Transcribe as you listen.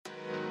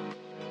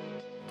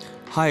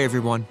Hi,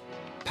 everyone.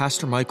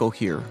 Pastor Michael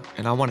here,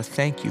 and I want to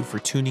thank you for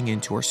tuning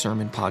into our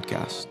sermon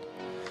podcast.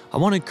 I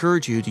want to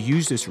encourage you to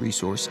use this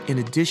resource in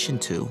addition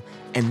to,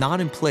 and not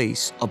in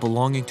place of,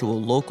 belonging to a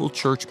local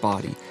church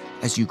body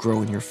as you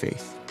grow in your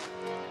faith.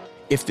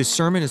 If this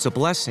sermon is a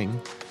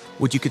blessing,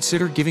 would you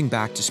consider giving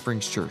back to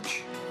Springs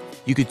Church?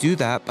 You could do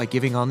that by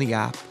giving on the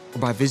app or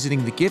by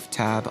visiting the Give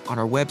tab on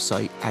our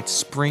website at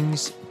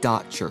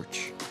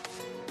springs.church.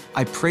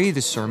 I pray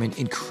this sermon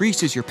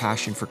increases your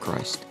passion for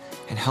Christ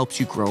and helps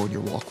you grow in your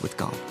walk with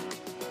God.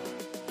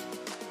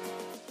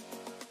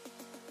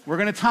 We're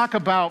going to talk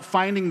about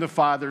finding the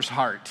Father's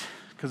heart,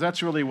 because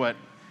that's really what,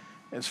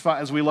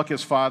 as we look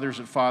as fathers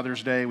at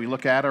Father's Day, we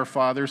look at our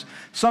fathers.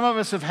 Some of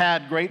us have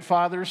had great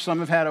fathers, some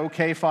have had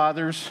okay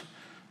fathers,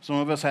 some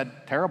of us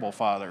had terrible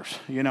fathers,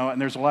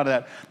 and there's a lot of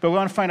that. But we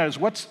want to find out is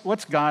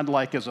what's God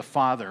like as a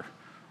father?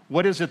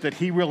 What is it that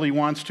he really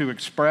wants to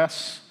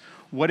express?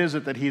 What is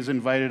it that he's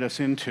invited us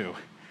into?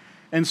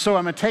 And so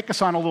I'm going to take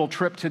us on a little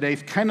trip today,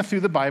 kind of through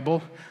the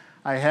Bible.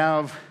 I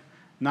have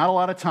not a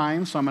lot of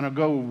time, so I'm going to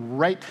go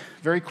right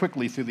very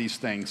quickly through these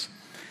things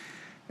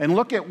and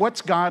look at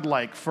what's God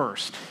like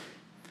first.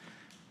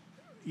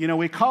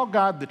 We call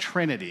God the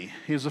Trinity.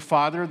 He's the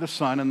Father, the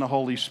Son, and the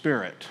Holy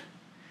Spirit.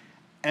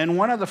 And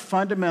one of the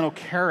fundamental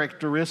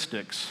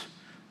characteristics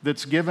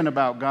that's given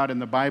about God in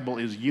the Bible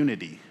is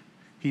unity.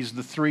 He's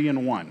the three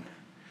in one.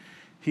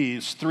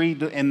 He's three,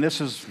 and this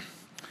is...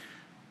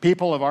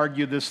 People have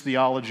argued this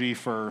theology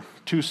for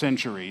 2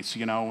 centuries,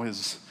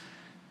 is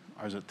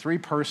it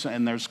three-person,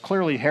 and there's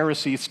clearly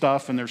heresy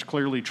stuff and there's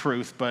clearly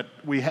truth, but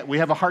we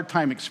have a hard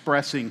time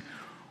expressing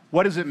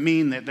what does it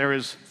mean that there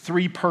is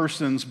 3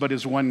 persons but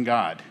is one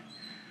God.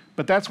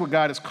 But that's what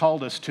God has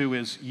called us to,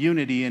 is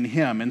unity in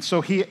him. And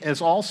so he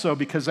is also,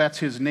 because that's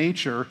his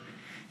nature,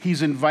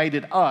 he's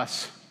invited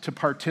us to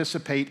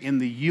participate in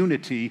the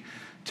unity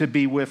to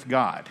be with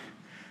God.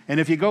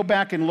 And if you go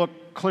back and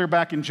look clear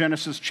back in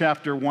Genesis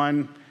chapter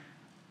 1,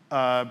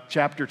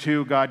 chapter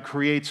 2, God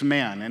creates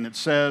man, and it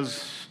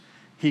says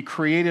he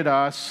created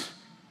us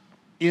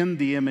in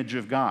the image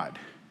of God.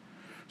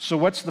 So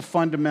what's the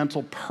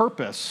fundamental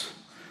purpose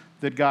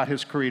that God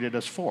has created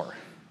us for?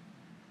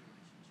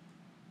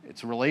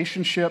 It's a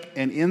relationship,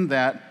 and in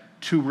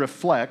that, to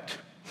reflect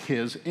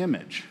his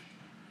image.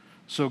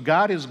 So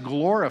God is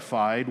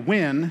glorified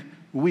when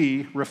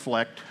we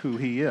reflect who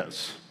he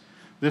is.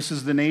 This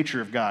is the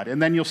nature of God.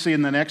 And then you'll see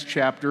in the next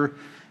chapter,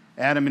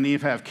 Adam and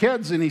Eve have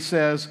kids, and he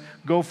says,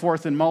 go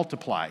forth and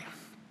multiply.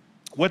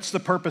 What's the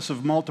purpose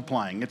of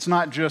multiplying? It's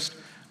not just,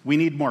 we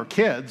need more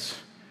kids.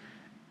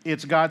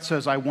 It's God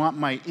says, I want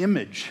my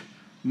image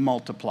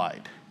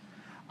multiplied.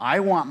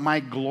 I want my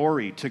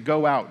glory to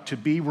go out, to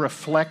be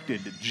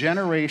reflected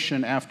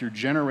generation after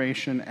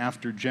generation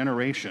after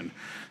generation,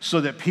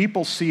 so that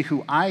people see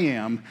who I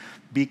am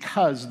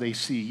because they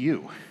see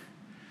you.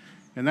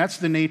 And that's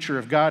the nature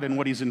of God and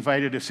what he's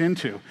invited us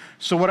into.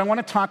 So what I want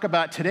to talk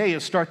about today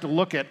is start to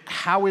look at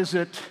how is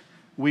it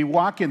we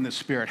walk in the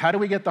Spirit? How do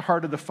we get the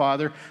heart of the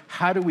Father?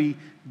 How do we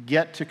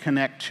get to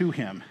connect to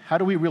him? How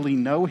do we really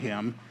know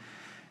him?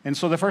 And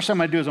so the first thing I'm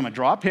going to do is I'm going to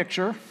draw a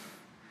picture,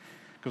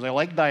 because I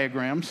like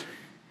diagrams.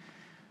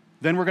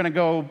 Then we're going to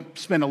go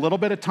spend a little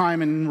bit of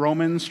time in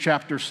Romans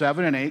chapter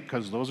 7 and 8,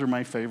 because those are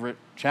my favorite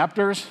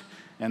chapters,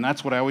 and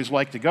that's what I always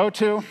like to go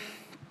to.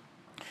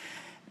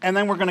 And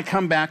then we're going to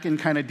come back and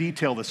kind of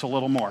detail this a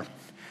little more.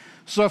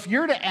 So if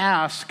you're to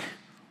ask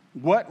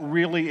what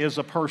really is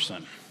a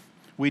person,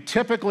 we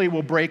typically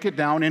will break it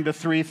down into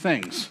 3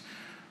 things.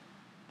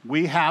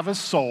 We have a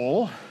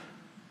soul.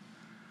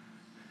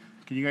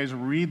 Can you guys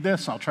read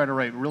this? I'll try to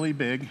write really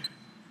big.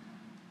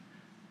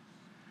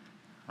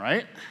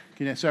 Right?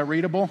 Is that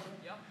readable?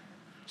 Yep.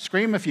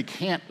 Scream if you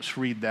can't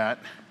read that.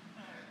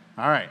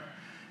 All right.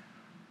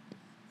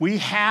 We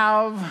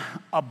have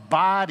a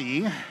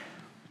body,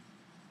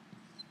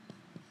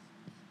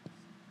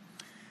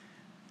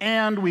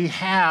 and we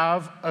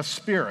have a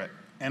spirit.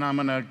 And I'm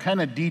going to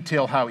kind of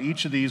detail how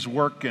each of these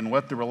work and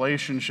what the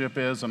relationship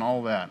is and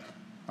all that.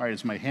 All right,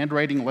 is my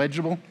handwriting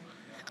legible?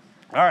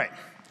 All right.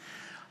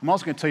 I'm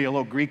also going to tell you a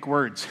little Greek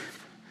words.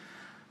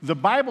 The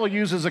Bible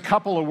uses a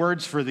couple of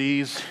words for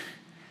these.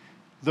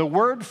 The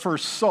word for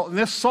soul,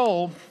 this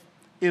soul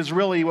is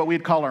really what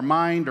we'd call our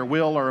mind or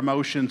will or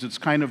emotions. It's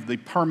kind of the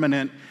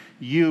permanent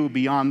you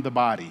beyond the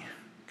body,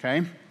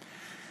 okay?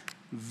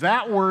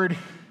 That word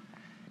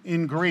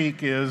in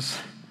Greek is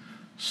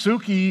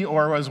psyche,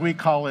 or as we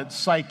call it,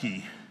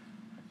 psyche,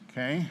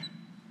 okay?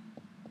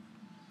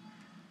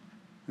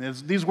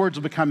 These words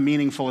will become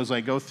meaningful as I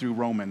go through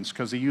Romans,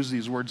 because they use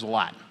these words a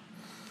lot.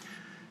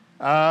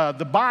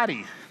 The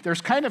body,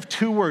 there's kind of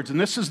 2 words, and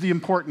this is the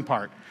important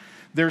part.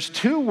 There's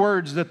 2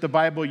 words that the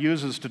Bible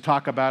uses to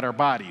talk about our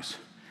bodies.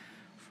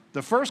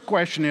 The first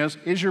question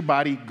is your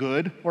body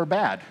good or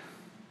bad?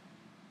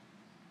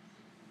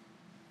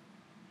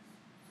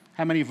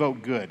 How many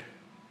vote good?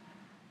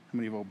 How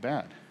many vote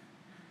bad?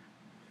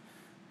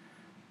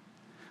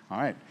 All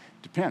right,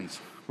 depends.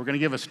 We're going to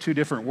give us 2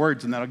 different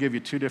words, and that'll give you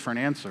 2 different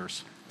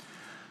answers.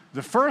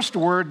 The first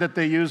word that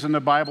they use in the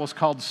Bible is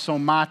called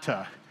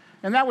somata.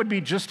 And that would be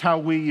just how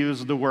we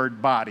use the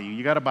word body.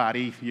 You got a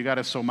body, you got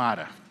a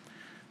somata.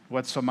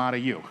 What's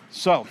somata you?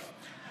 So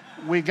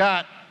we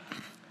got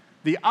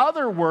the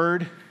other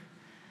word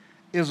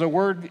is a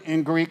word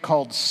in Greek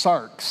called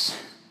sarx.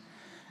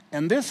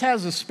 And this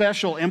has a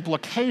special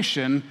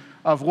implication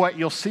of what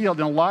you'll see in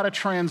a lot of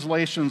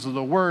translations of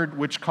the word,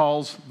 which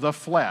calls the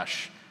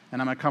flesh.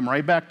 And I'm going to come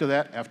right back to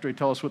that after I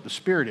tell us what the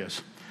spirit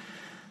is.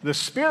 The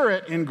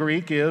spirit in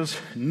Greek is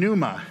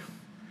pneuma,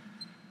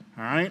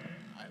 all right?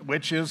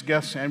 Which is,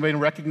 guess, anybody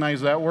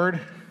recognize that word?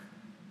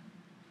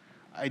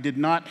 I did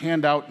not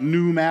hand out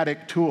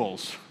pneumatic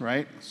tools,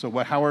 right? So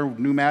how are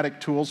pneumatic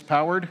tools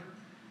powered?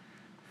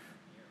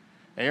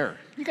 Air.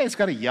 You guys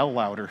got to yell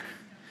louder.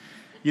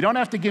 You don't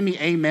have to give me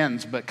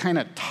amens, but kind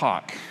of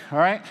talk, all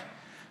right?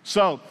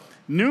 So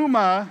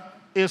pneuma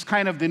is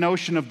kind of the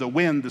notion of the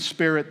wind, the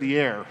spirit, the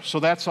air. So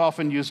that's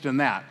often used in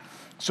that.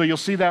 So you'll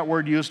see that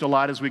word used a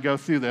lot as we go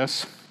through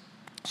this.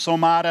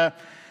 Somata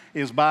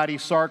is body,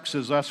 sarx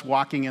is us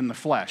walking in the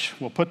flesh.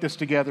 We'll put this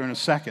together in a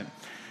second.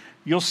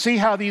 You'll see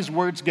how these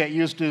words get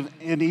used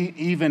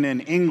even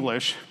in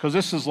English, because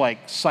this is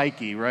like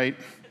psyche, right?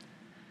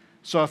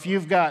 So if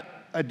you've got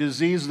a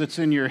disease that's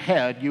in your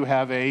head, you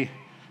have a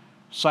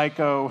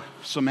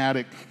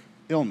psychosomatic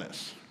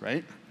illness,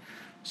 right?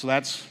 So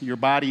that's your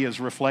body is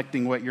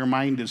reflecting what your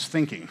mind is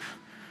thinking.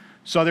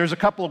 So there's a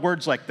couple of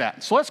words like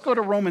that. So let's go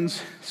to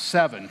Romans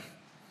 7.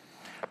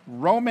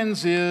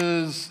 Romans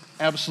is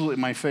absolutely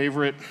my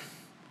favorite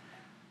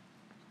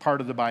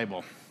part of the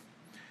Bible.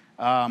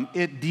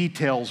 It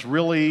details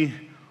really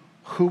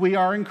who we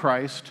are in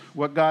Christ,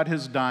 what God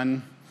has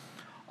done,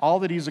 all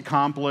that he's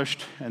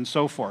accomplished, and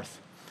so forth.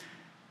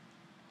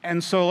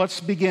 And so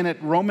let's begin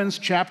at Romans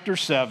chapter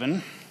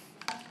 7,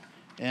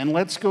 and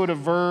let's go to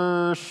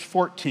verse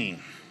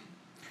 14.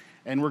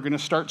 And we're going to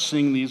start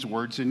seeing these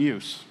words in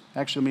use.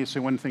 Actually, let me say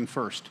one thing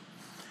first.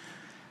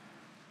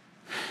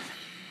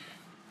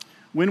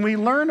 When we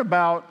learn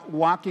about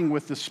walking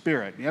with the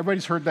Spirit,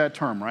 everybody's heard that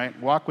term, right?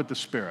 Walk with the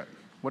Spirit.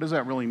 What does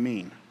that really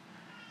mean?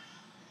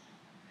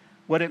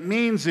 What it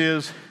means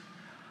is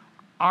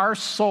our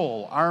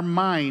soul, our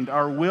mind,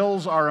 our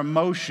wills, our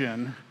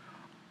emotion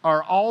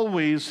are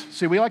always,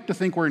 see, we like to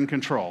think we're in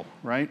control,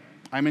 right?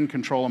 I'm in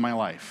control of my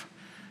life.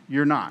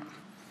 You're not.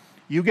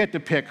 You get to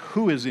pick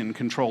who is in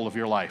control of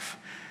your life.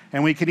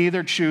 And we can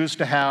either choose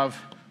to have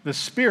the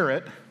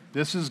Spirit,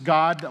 this is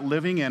God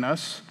living in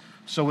us.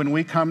 So when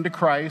we come to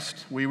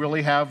Christ, we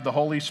really have the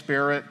Holy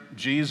Spirit,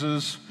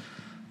 Jesus,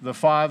 the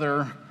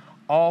Father,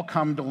 all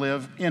come to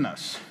live in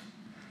us.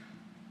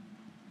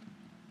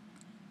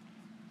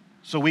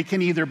 So we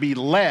can either be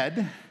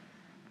led,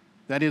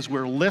 that is,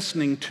 we're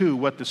listening to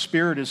what the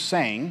Spirit is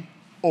saying,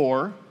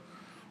 or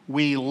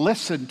we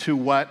listen to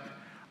what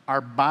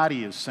our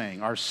body is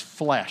saying, our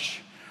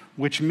flesh,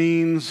 which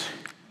means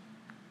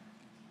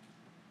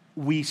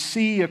we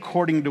see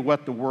according to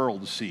what the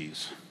world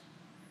sees.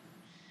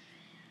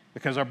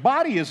 Because our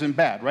body isn't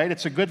bad, right?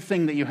 It's a good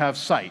thing that you have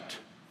sight.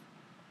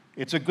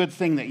 It's a good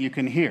thing that you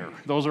can hear.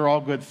 Those are all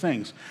good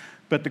things.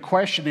 But the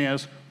question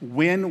is,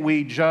 when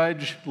we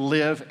judge,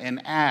 live, and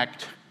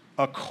act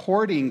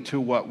according to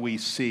what we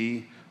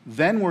see,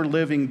 then we're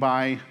living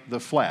by the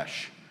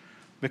flesh.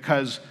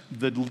 Because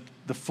the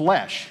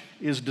flesh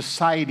is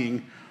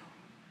deciding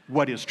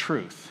what is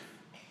truth,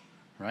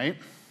 right?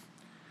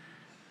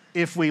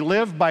 If we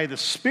live by the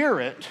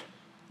Spirit,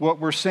 what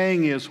we're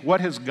saying is, what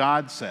has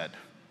God said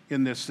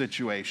in this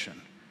situation?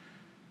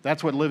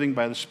 That's what living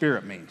by the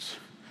Spirit means.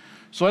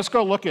 So let's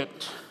go look at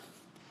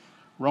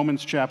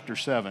Romans chapter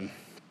 7.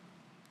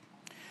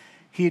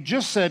 He had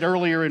just said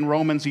earlier in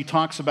Romans, he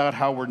talks about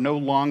how we're no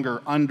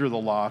longer under the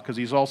law, because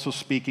he's also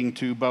speaking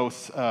to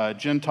both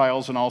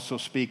Gentiles and also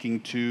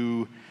speaking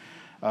to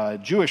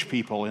Jewish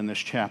people in this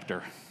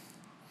chapter.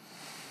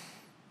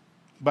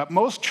 But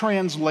most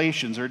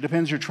translations, or it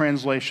depends your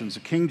translations, the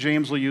King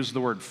James will use the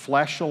word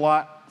flesh a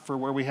lot for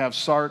where we have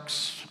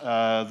sarx.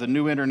 The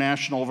New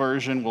International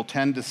Version will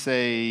tend to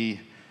say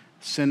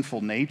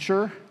sinful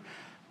nature,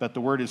 but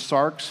the word is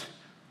sarx.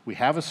 We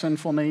have a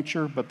sinful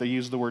nature, but they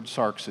use the word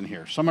sarx in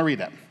here. So I'm going to read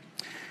that.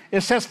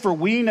 It says, "For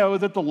we know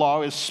that the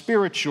law is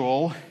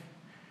spiritual,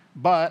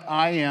 but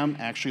I am,"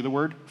 actually the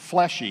word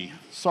fleshy,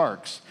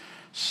 sarx,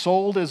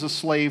 "sold as a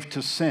slave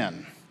to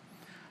sin.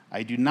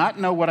 I do not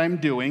know what I'm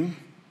doing,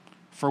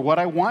 for what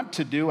I want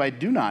to do, I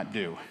do not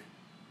do.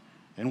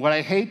 And what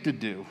I hate to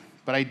do,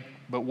 but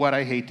what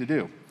I hate to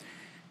do."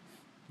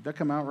 Did that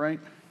come out right?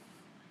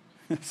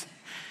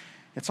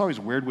 It's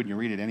always weird when you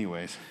read it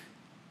anyways.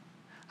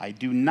 "I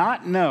do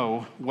not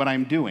know what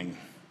I'm doing.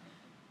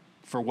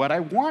 For what I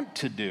want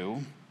to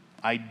do,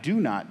 I do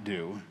not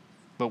do,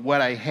 but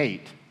what I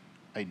hate,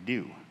 I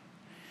do.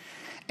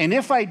 And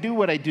if I do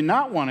what I do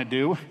not want to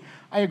do,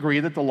 I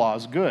agree that the law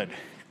is good.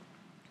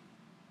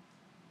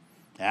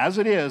 As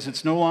it is,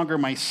 it's no longer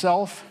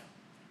myself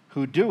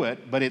who do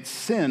it, but it's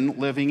sin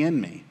living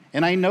in me.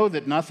 And I know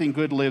that nothing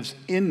good lives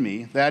in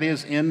me, that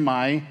is, in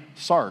my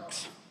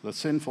sarx, the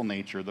sinful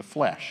nature, the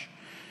flesh.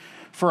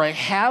 For I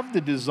have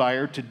the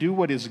desire to do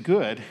what is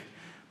good,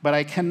 but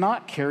I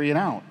cannot carry it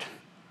out.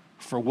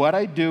 For what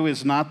I do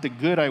is not the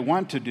good I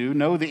want to do.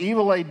 No, the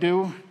evil I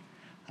do,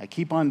 I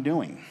keep on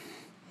doing.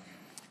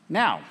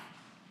 Now,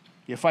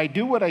 if I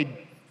do what I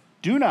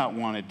do not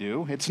want to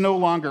do, it's no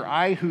longer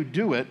I who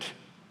do it,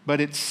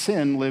 but it's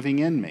sin living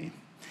in me.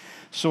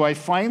 So I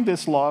find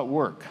this law at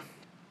work.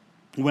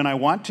 When I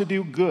want to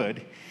do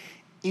good,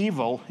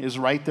 evil is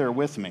right there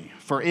with me.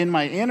 For in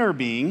my inner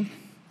being,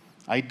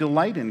 I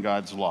delight in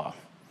God's law.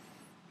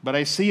 But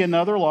I see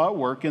another law at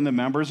work in the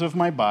members of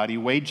my body,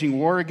 waging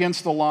war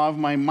against the law of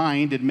my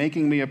mind and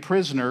making me a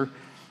prisoner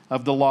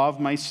of the law of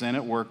my sin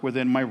at work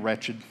within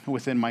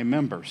my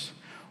members.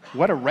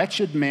 What a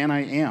wretched man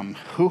I am.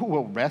 Who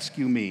will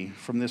rescue me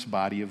from this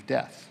body of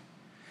death?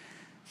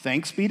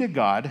 Thanks be to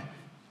God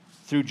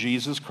through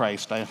Jesus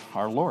Christ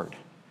our Lord.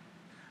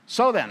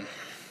 So then,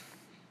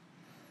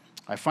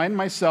 I find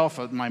myself,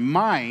 my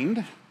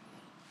mind,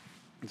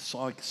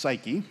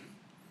 psyche,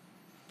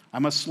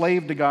 I'm a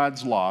slave to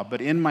God's law,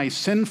 but in my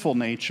sinful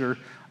nature,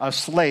 a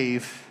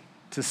slave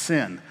to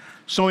sin.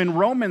 So in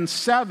Romans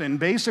 7,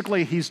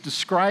 basically he's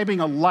describing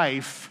a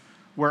life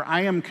where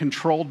I am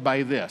controlled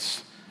by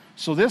this.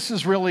 So this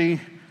is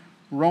really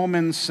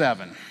Romans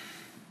 7.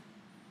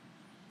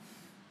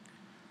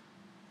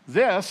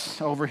 This,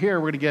 over here,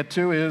 we're going to get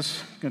to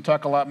is going to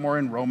talk a lot more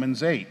in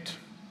Romans 8.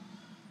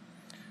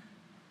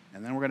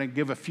 And then we're going to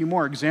give a few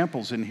more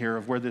examples in here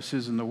of where this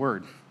is in the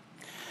Word.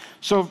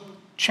 So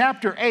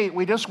chapter 8,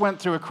 we just went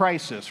through a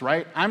crisis,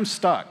 right? I'm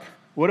stuck.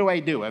 What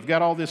do? I've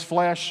got all this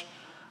flesh.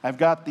 I've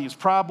got these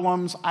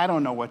problems. I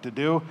don't know what to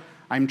do.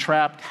 I'm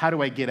trapped. How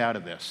do I get out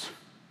of this?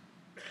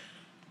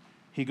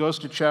 He goes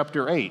to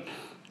chapter 8,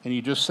 and he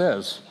just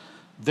says,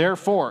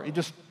 therefore,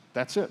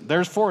 that's it.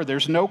 Therefore,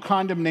 there's no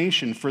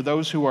condemnation for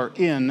those who are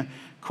in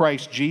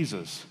Christ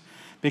Jesus.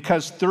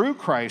 Because through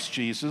Christ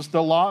Jesus,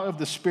 the law of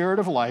the Spirit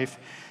of life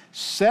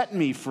set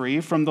me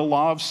free from the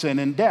law of sin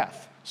and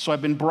death. So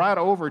I've been brought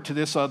over to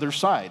this other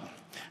side.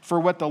 For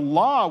what the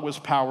law was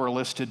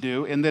powerless to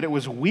do, in that it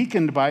was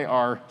weakened by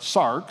our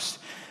sarx,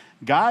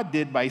 God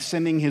did by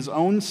sending his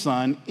own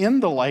Son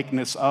in the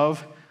likeness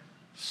of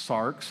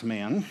sarx,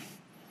 man,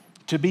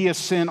 to be a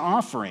sin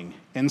offering.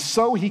 And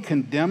so he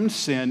condemned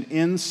sin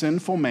in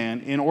sinful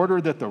man in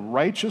order that the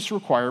righteous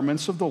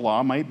requirements of the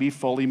law might be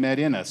fully met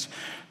in us,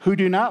 who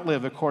do not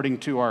live according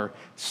to our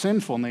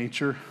sinful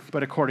nature,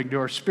 but according to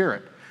our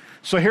spirit.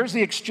 So here's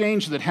the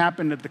exchange that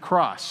happened at the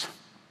cross.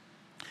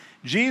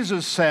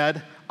 Jesus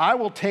said, I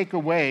will take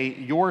away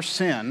your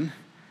sin,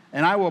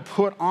 and I will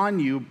put on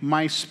you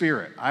my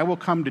spirit. I will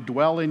come to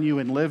dwell in you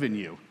and live in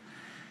you.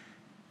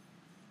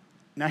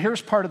 Now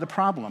here's part of the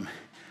problem.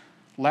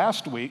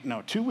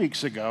 2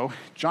 weeks ago,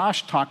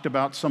 Josh talked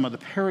about some of the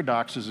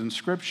paradoxes in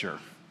Scripture.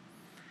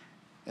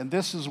 And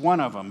this is one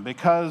of them,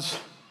 because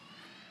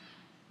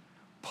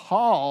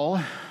Paul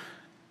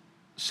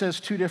says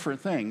two different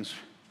things.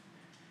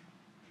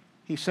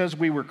 He says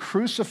we were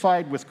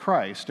crucified with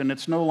Christ, and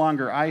it's no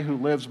longer I who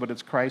lives, but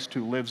it's Christ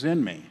who lives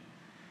in me.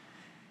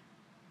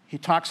 He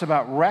talks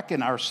about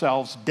reckon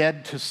ourselves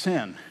dead to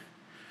sin.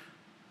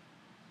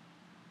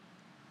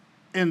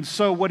 And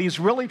so what he's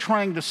really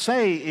trying to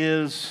say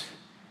is,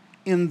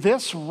 in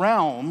this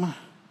realm,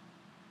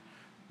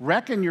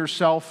 reckon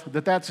yourself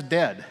that that's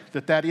dead,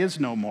 that is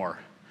no more.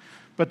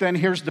 But then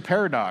here's the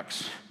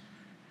paradox.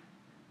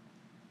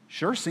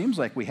 Sure seems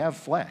like we have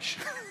flesh.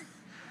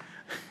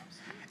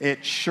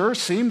 It sure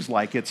seems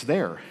like it's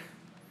there.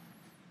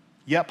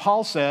 Yet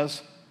Paul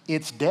says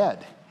it's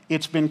dead.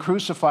 It's been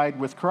crucified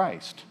with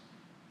Christ.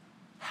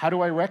 How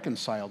do I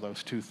reconcile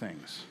those two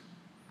things?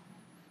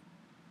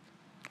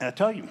 And I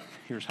tell you,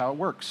 here's how it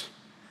works.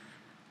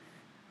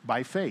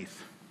 By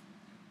faith.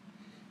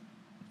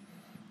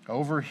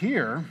 Over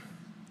here,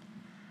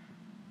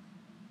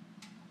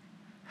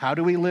 how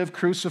do we live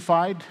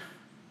crucified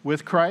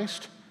with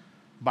Christ?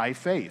 By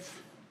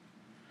faith.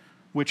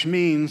 Which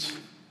means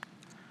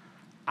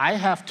I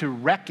have to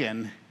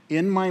reckon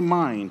in my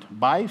mind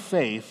by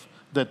faith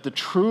that the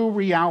true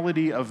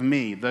reality of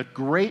me, the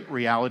great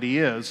reality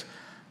is,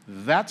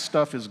 that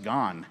stuff is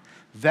gone.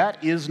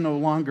 That is no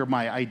longer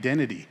my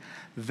identity.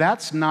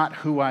 That's not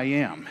who I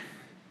am.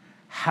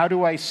 How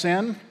do I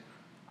sin?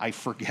 I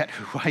forget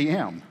who I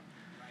am.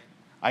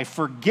 I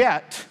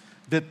forget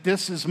that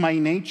this is my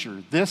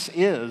nature. This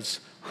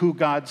is who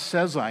God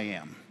says I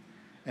am.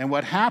 And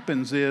what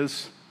happens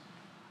is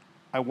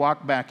I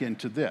walk back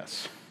into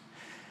this.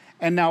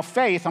 And now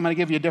faith, I'm going to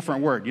give you a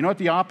different word. You know what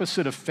the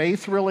opposite of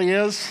faith really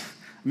is?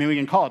 I mean, we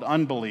can call it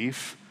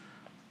unbelief.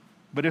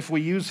 But if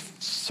we use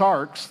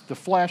sarx, the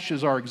flesh,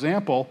 as our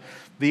example,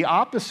 the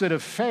opposite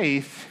of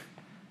faith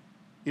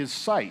is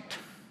sight.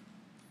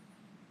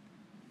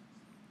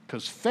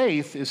 Because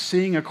faith is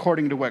seeing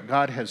according to what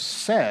God has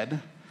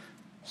said.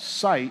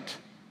 Sight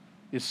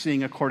is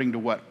seeing according to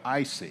what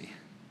I see.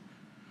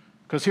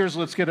 Because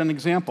let's get an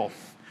example.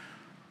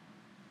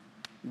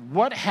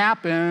 What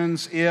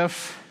happens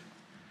if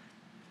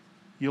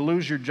you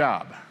lose your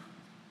job?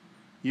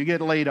 You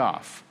get laid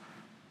off.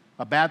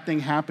 A bad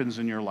thing happens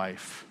in your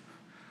life.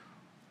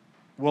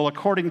 Well,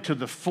 according to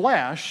the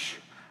flesh,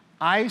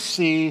 I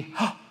see,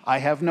 I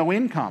have no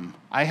income.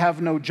 I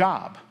have no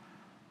job.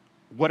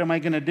 What am I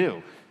going to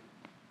do?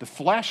 The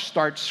flesh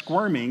starts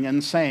squirming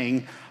and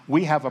saying,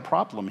 we have a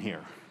problem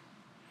here.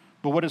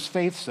 But what does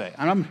faith say? Here's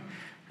what I'm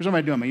going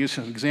to do. I'm going to use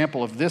an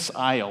example of this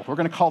aisle. We're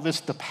going to call this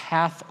the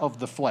path of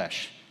the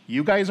flesh.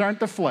 You guys aren't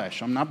the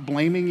flesh. I'm not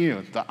blaming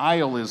you. The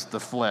aisle is the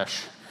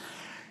flesh.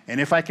 And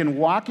if I can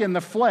walk in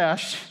the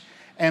flesh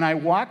and I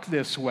walk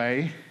this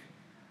way,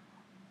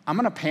 I'm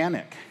going to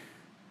panic.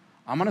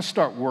 I'm going to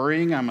start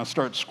worrying. I'm going to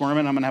start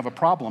squirming. I'm going to have a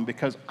problem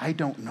because I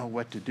don't know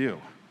what to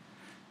do.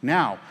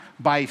 Now,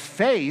 by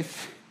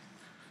faith,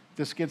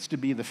 this gets to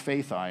be the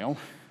faith aisle.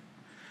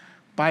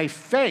 By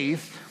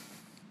faith,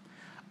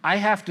 I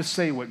have to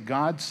say what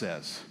God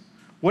says.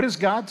 What does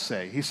God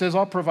say? He says,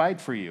 I'll provide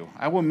for you.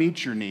 I will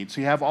meet your needs.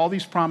 You have all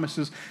these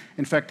promises.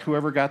 In fact,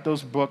 whoever got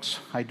those books,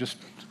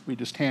 we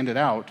just handed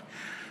out.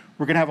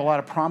 We're going to have a lot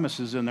of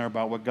promises in there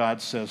about what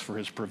God says for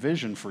his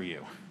provision for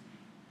you.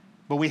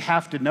 But we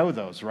have to know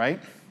those, right?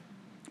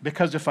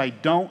 Because if I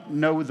don't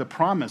know the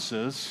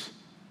promises,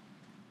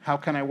 how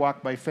can I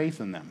walk by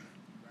faith in them?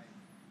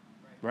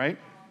 Right?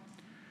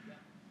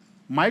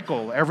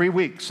 Michael every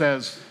week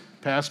says,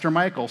 Pastor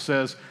Michael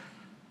says,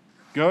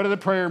 go to the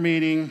prayer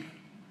meeting,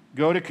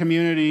 go to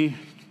community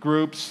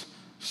groups,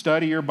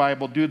 study your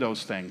Bible, do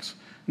those things.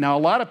 Now, a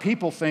lot of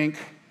people think,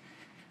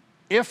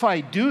 if I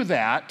do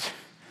that,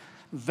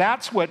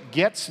 that's what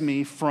gets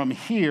me from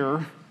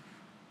here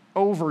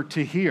over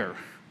to here.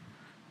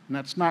 And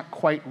that's not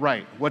quite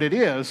right. What it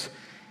is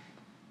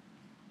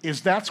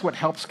that's what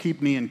helps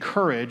keep me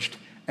encouraged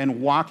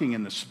and walking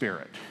in the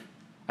Spirit.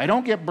 I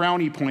don't get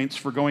brownie points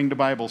for going to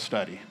Bible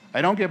study.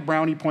 I don't get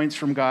brownie points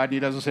from God, and he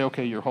doesn't say,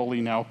 okay, you're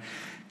holy now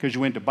because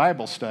you went to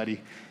Bible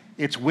study.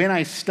 It's when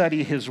I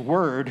study his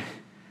word,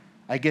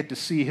 I get to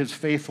see his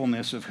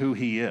faithfulness of who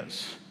he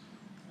is.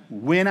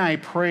 When I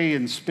pray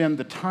and spend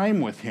the time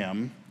with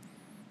him,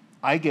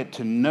 I get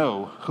to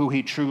know who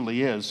he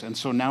truly is. And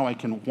so now I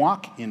can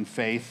walk in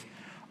faith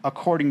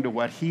according to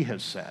what he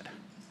has said.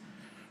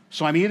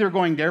 So I'm either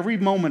going to every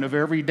moment of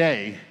every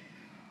day,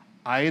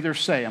 I either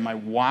say, am I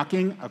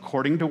walking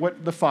according to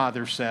what the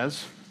Father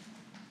says,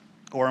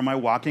 or am I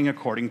walking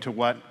according to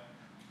what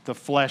the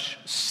flesh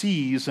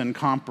sees and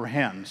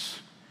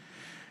comprehends?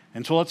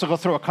 And so let's go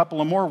through a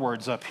couple of more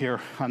words up here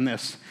on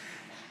this.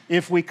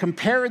 If we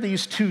compare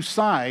these two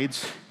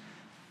sides,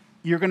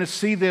 you're going to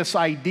see this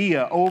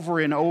idea over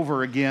and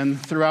over again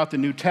throughout the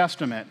New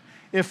Testament.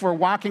 If we're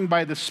walking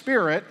by the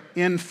Spirit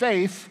in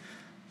faith,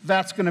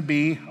 that's going to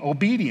be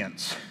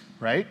obedience,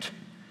 right?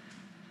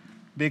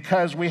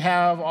 Because we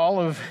have all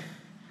of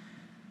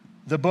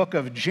the book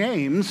of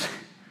James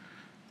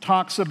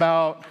talks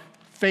about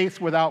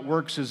faith without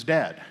works is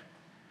dead.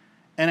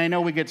 And I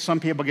know some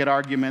people get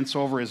arguments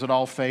over, is it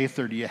all faith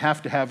or do you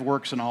have to have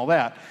works and all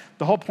that?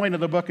 The whole point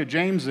of the book of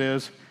James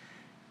is,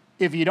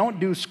 if you don't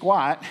do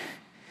squat,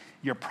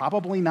 you're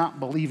probably not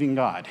believing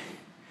God.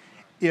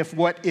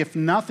 If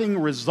nothing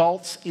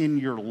results in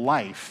your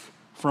life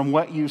from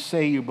what you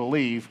say you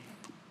believe,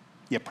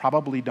 you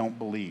probably don't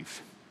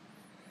believe.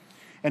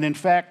 And in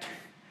fact,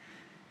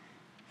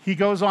 he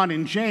goes on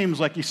in James,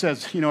 like he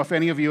says, if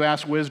any of you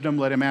ask wisdom,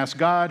 let him ask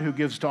God, who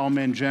gives to all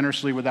men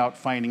generously without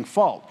finding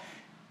fault.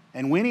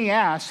 And when he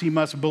asks, he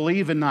must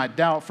believe and not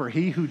doubt, for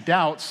he who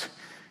doubts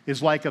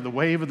is like the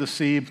wave of the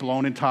sea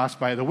blown and tossed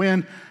by the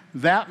wind.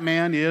 That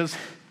man is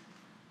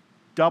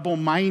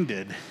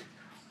double-minded,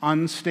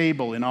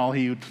 unstable in all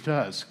he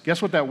does.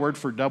 Guess what that word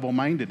for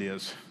double-minded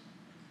is?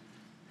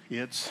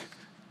 It's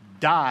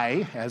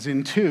dai, as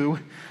in two,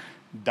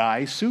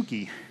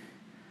 daisuke.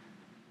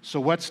 So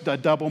what's the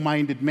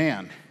double-minded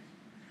man?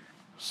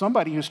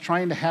 Somebody who's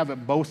trying to have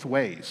it both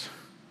ways.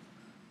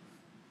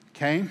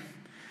 Okay?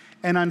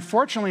 And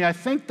unfortunately, I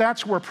think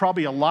that's where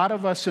probably a lot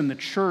of us in the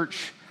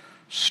church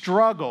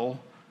struggle,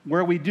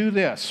 where we do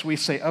this. We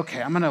say,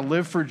 okay, I'm going to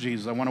live for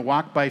Jesus. I want to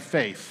walk by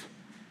faith.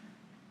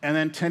 And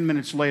then 10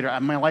 minutes later,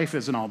 my life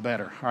isn't all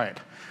better. All right,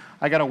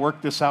 I got to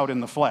work this out in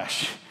the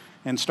flesh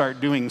and start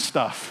doing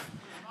stuff.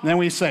 And then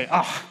we say,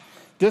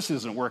 this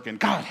isn't working.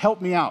 God,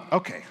 help me out.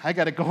 Okay, I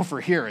got to go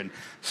over here and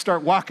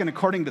start walking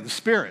according to the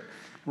Spirit,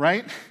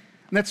 right?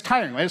 And that's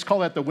tiring. I just call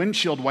that the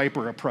windshield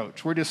wiper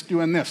approach. We're just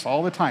doing this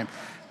all the time.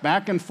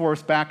 Back and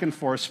forth,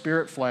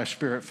 spirit,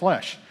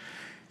 flesh.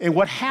 And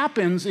what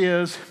happens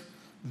is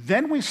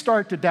then we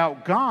start to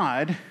doubt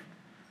God,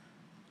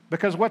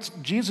 because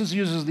Jesus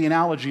uses the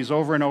analogies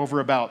over and over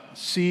about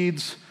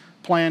seeds,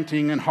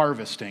 planting, and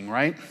harvesting,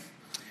 right?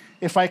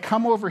 If I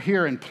come over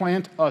here and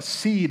plant a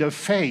seed of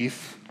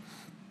faith,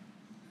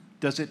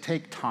 does it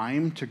take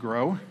time to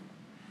grow?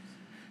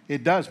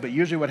 It does, but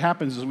usually what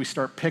happens is we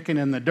start picking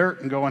in the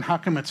dirt and going, how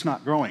come it's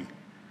not growing?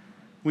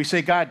 We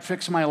say, God,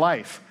 fix my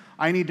life.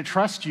 I need to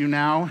trust you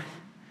now,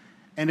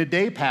 and a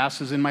day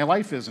passes and my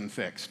life isn't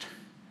fixed.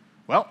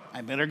 Well,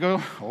 I better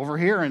go over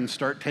here and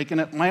start taking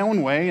it my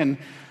own way and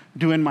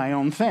doing my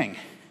own thing.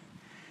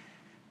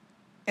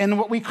 And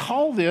what we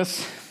call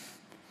this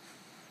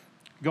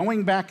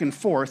going back and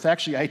forth,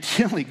 actually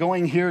ideally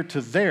going here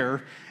to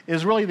there,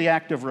 is really the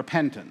act of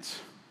repentance,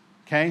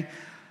 okay?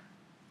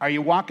 Are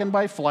you walking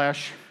by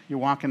flesh? You're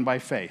walking by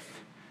faith.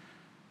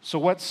 So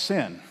what's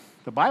sin?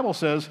 The Bible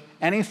says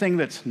anything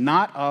that's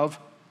not of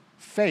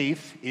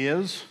faith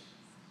is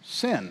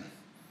sin.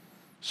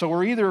 So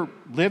we're either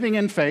living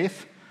in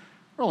faith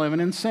or living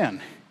in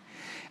sin.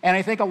 And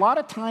I think a lot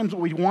of times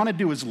what we want to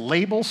do is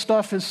label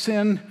stuff as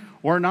sin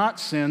or not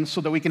sin so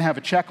that we can have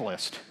a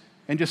checklist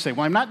and just say,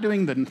 well, I'm not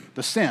doing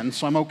the sin,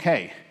 so I'm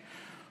okay.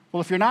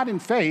 Well, if you're not in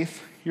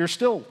faith, you're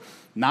still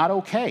not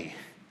okay.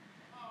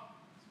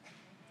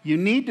 You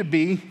need to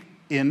be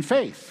in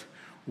faith,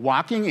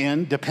 walking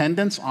in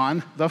dependence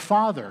on the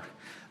Father,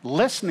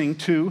 listening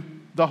to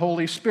the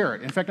Holy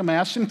Spirit. In fact, I'm going to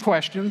ask some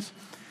questions,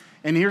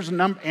 and here's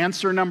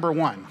answer number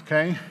one,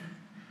 okay?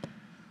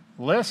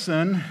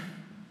 Listen,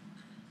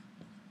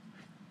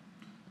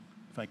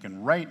 if I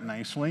can write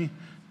nicely,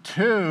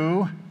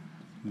 to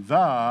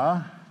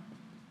the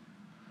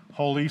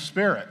Holy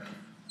Spirit,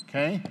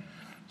 okay?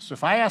 So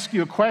if I ask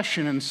you a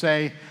question and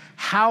say,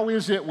 how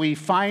is it we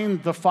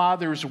find the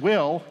Father's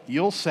will,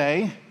 you'll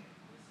say,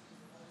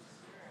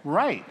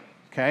 right,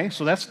 okay?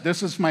 So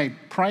this is my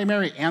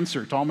primary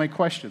answer to all my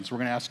questions we're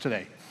going to ask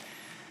today.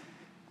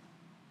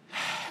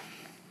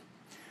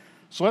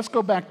 So let's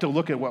go back to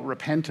look at what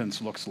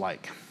repentance looks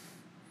like.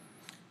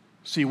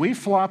 See, we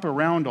flop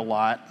around a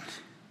lot,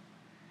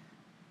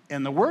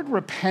 and the word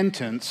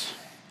repentance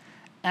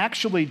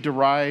actually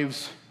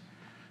derives,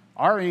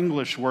 our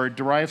English word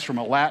derives from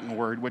a Latin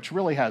word, which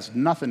really has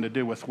nothing to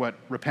do with what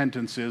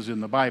repentance is in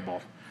the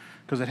Bible,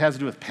 because it has to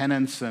do with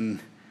penance, and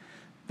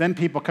then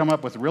people come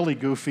up with really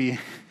goofy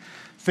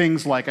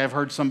things like, I've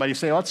heard somebody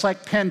say, oh, it's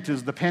like Pent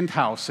is the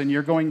penthouse, and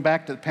you're going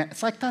back to the Pent.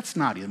 It's like, that's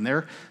not in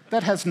there.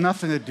 That has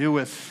nothing to do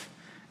with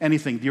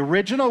anything. The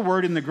original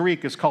word in the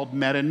Greek is called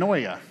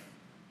metanoia,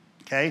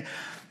 okay?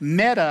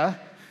 Meta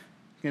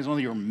is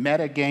only your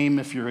meta game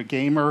if you're a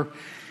gamer.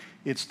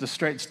 It's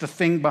the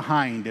thing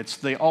behind. It's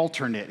the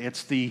alternate.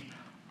 It's the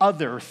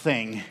other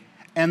thing.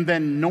 And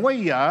then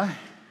noia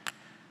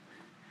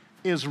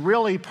is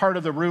really part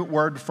of the root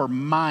word for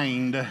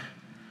mind.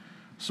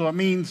 So it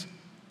means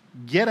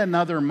get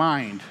another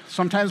mind.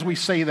 Sometimes we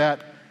say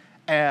that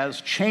as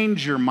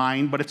change your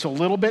mind, but it's a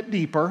little bit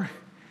deeper.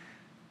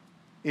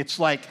 It's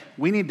like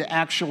we need to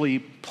actually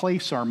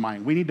place our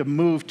mind. We need to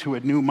move to a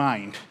new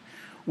mind,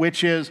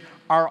 which is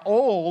our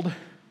old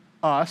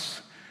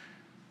us.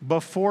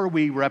 Before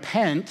we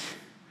repent,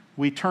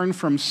 we turn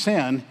from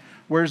sin.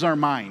 Where's our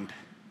mind?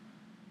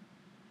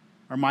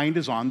 Our mind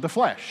is on the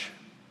flesh.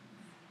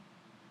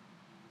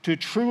 To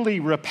truly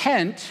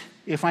repent,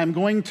 if I'm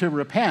going to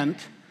repent,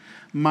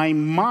 my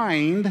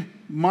mind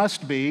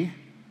must be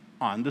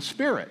on the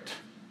Spirit,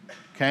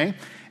 okay?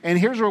 And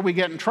here's where we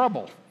get in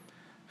trouble.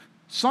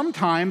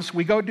 Sometimes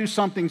we go do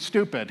something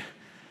stupid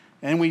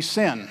and we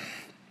sin.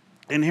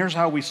 And here's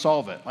how we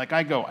solve it. Like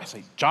I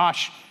say,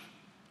 Josh,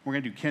 we're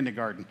going to do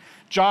kindergarten.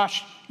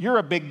 Josh, you're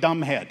a big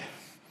dumbhead.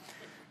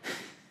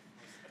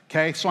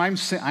 Okay, so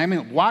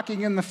I'm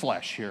walking in the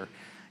flesh here,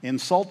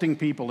 insulting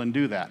people and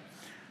do that.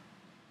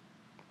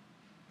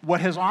 What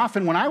has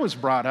often, when I was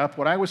brought up,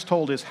 what I was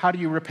told is, how do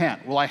you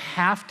repent? Well, I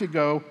have to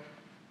go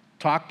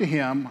talk to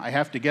him. I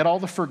have to get all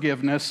the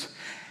forgiveness,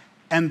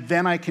 and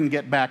then I can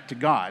get back to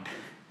God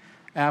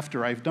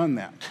after I've done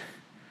that.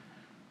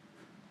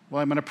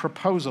 Well, I'm going to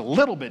propose a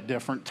little bit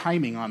different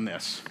timing on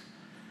this.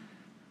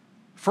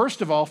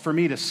 First of all, for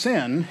me to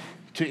sin,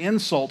 to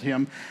insult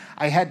him,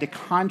 I had to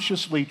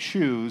consciously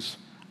choose,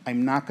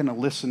 I'm not going to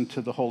listen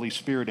to the Holy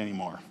Spirit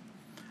anymore.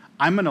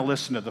 I'm going to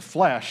listen to the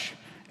flesh,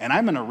 and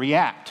I'm going to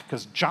react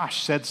because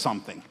Josh said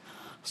something.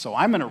 So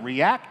I'm going to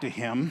react to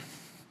him,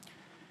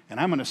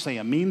 and I'm going to say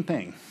a mean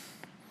thing.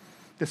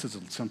 This is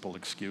a simple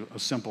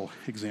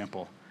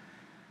example.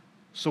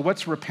 So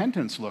what's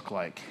repentance look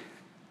like?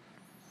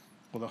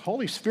 Well, the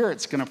Holy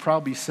Spirit's going to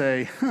probably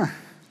say,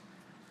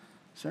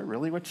 is that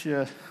really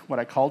what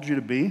I called you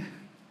to be?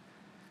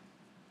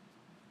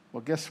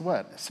 Well, guess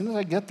what? As soon as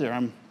I get there,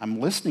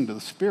 I'm listening to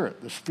the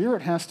Spirit. The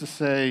Spirit has to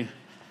say,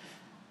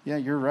 yeah,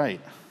 you're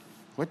right.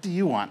 What do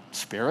you want,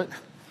 Spirit?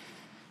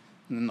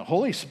 And then the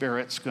Holy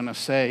Spirit's going to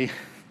say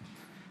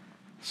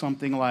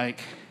something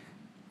like,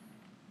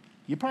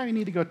 you probably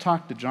need to go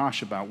talk to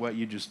Josh about what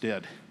you just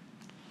did.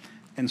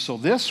 And so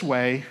this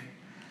way,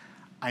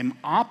 I'm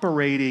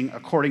operating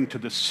according to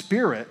the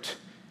Spirit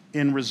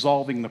in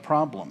resolving the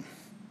problem.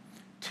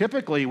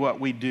 Typically what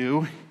we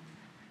do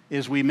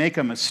is we make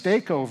a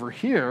mistake over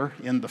here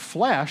in the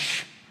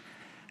flesh,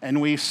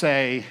 and we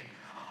say,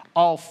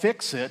 I'll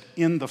fix it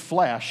in the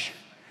flesh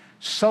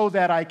so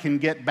that I can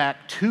get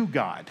back to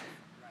God.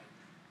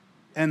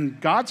 And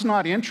God's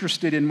not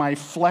interested in my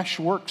flesh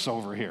works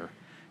over here.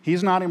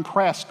 He's not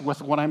impressed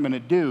with what I'm going to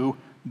do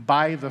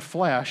by the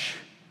flesh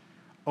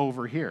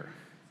over here.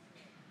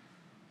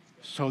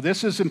 So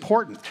this is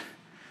important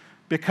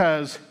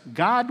because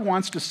God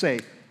wants to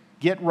say,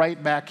 get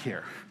right back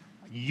here.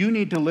 You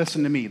need to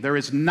listen to me. There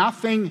is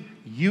nothing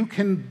you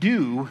can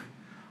do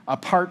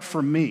apart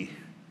from me.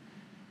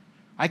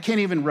 I can't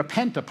even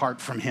repent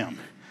apart from him.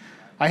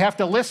 I have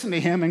to listen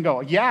to him and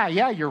go, yeah,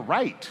 you're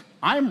right.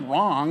 I'm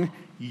wrong.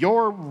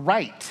 You're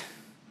right.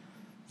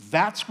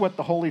 That's what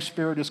the Holy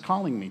Spirit is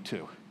calling me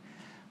to.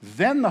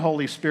 Then the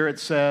Holy Spirit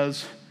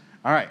says,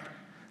 all right,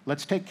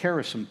 let's take care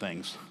of some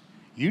things.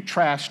 You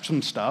trashed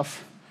some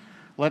stuff.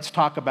 Let's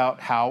talk about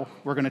how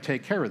we're going to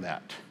take care of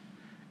that.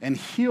 And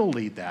He'll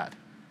lead that.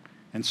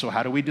 And so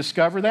how do we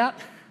discover that?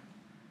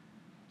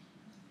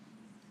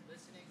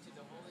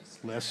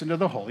 Listen to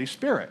the Holy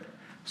Spirit.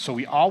 So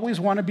we always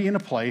want to be in a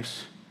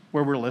place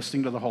where we're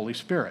listening to the Holy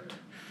Spirit,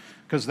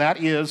 because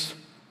that is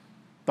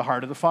the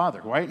heart of the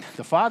Father, right?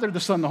 The Father, the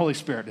Son, the Holy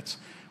Spirit.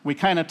 We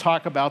kind of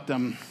talk about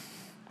them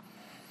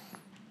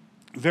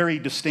very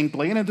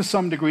distinctly, and to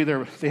some degree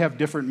they have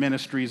different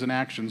ministries and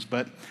actions,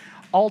 but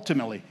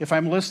ultimately, if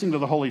I'm listening to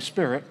the Holy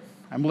Spirit,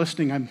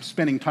 I'm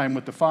spending time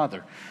with the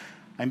Father.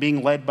 I'm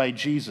being led by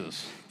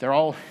Jesus.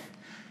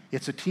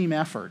 It's a team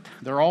effort.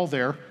 They're all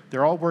there.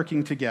 They're all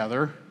working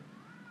together.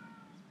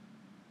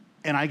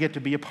 And I get to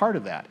be a part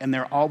of that. And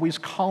they're always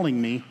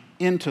calling me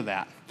into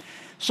that.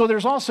 So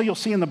there's also, you'll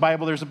see in the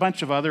Bible, there's a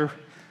bunch of other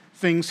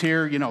things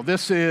here.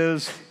 This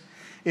is,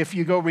 if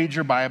you go read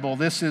your Bible,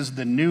 this is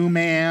the new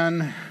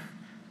man.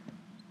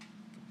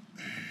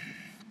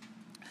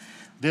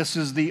 This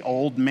is the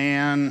old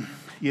man.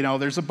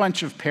 There's a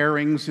bunch of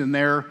pairings in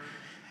there.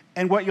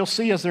 And what you'll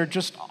see is they're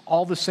just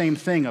all the same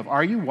thing of,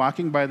 are you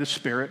walking by the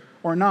Spirit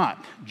or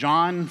not?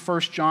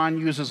 1 John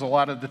uses a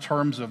lot of the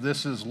terms of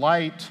this is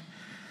light.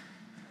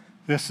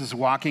 This is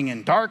walking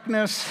in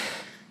darkness.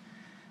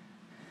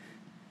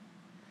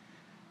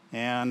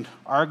 And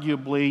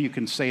arguably, you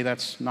can say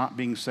that's not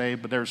being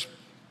saved, but there's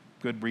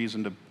good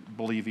reason to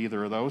believe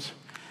either of those.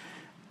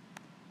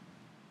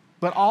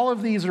 But all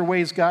of these are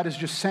ways God is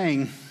just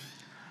saying,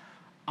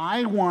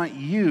 I want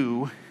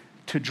you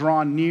to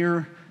draw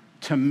near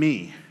to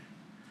me.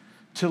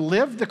 To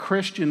live the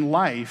Christian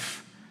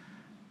life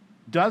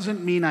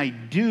doesn't mean I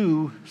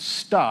do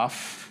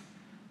stuff,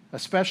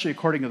 especially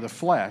according to the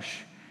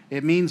flesh.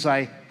 It means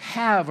I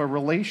have a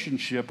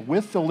relationship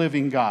with the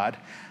living God.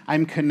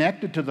 I'm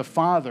connected to the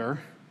Father.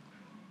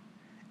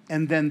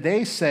 And then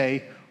they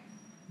say,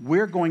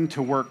 we're going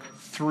to work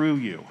through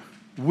you.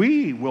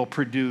 We will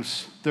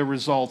produce the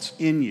results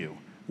in you.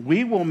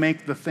 We will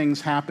make the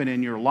things happen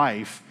in your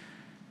life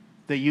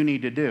that you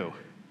need to do.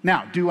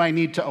 Now, do I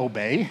need to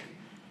obey?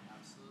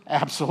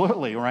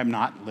 Absolutely, or I'm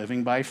not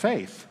living by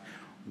faith.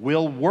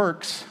 Will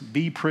works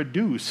be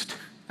produced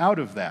out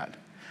of that?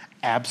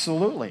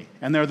 Absolutely.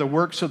 And they're the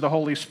works of the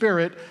Holy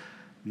Spirit,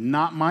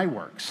 not my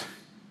works.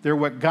 They're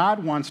what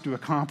God wants to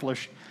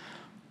accomplish,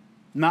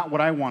 not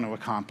what I want to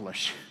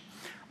accomplish.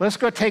 Let's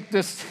go take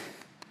this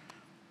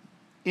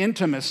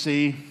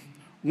intimacy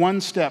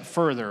one step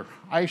further.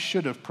 I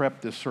should have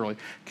prepped this early.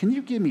 Can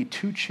you give me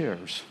 2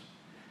 chairs?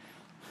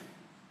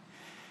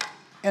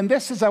 And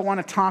this is, I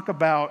want to talk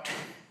about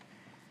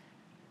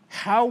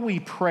how we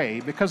pray,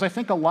 because I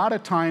think a lot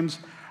of times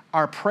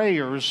our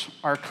prayers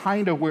are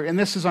kind of weird. And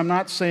this is, I'm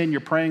not saying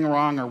you're praying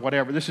wrong or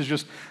whatever. This is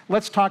just,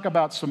 let's talk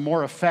about some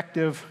more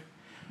effective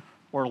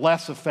or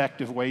less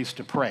effective ways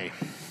to pray.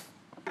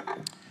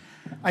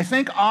 I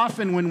think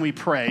often when we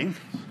pray,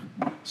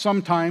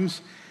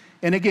 sometimes,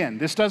 and again,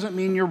 this doesn't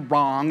mean you're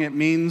wrong. It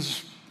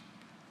means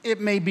it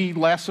may be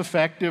less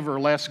effective or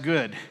less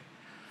good.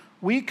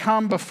 We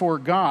come before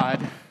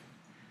God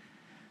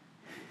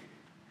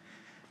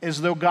as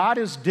though God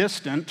is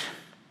distant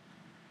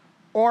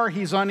or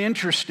He's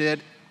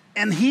uninterested,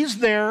 and He's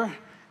there,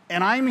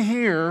 and I'm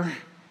here,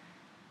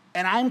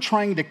 and I'm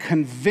trying to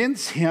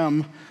convince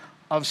Him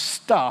of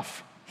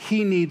stuff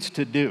He needs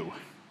to do.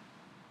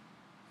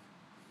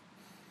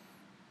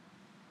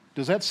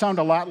 Does that sound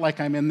a lot like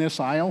I'm in this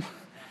aisle?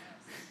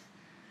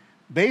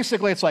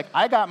 Basically, it's like,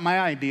 I got my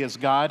ideas,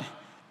 God,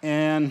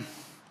 and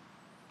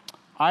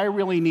I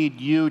really need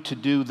you to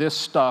do this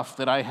stuff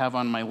that I have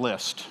on my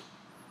list.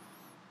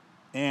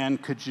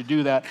 And could you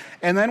do that?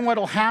 And then what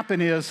will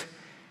happen is,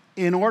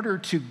 in order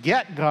to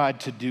get God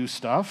to do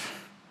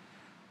stuff,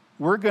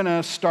 we're going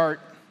to start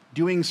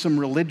doing some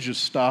religious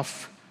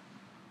stuff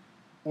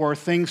or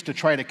things to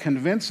try to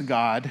convince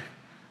God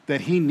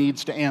that He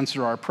needs to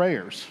answer our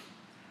prayers,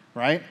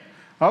 right?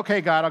 Okay,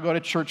 God, I'll go to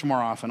church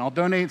more often. I'll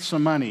donate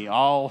some money.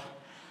 I'll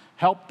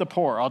help the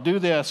poor. I'll do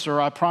this,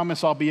 or I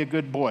promise I'll be a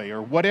good boy,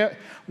 or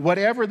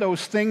whatever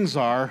those things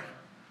are.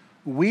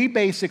 We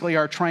basically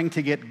are trying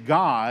to get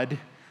God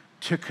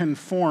to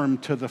conform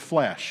to the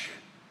flesh.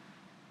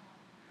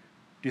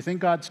 Do you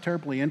think God's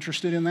terribly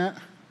interested in that?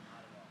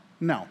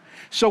 No.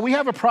 So we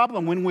have a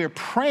problem when we're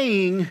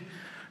praying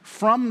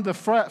from the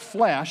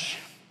flesh.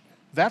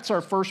 That's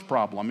our first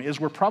problem, is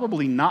we're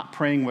probably not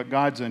praying what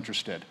God's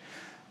interested.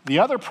 The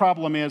other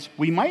problem is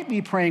we might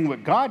be praying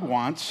what God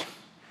wants,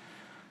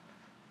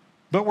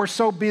 but we're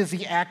so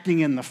busy acting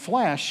in the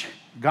flesh,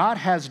 God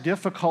has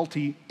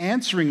difficulty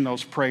answering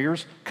those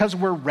prayers because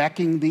we're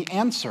wrecking the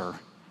answer.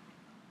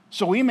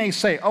 So we may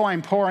say, oh,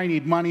 I'm poor, I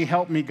need money,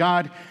 help me,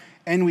 God.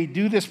 And we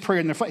do this prayer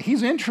in the flesh.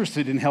 He's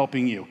interested in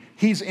helping you.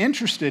 He's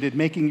interested in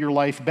making your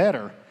life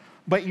better.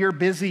 But you're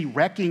busy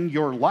wrecking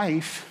your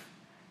life.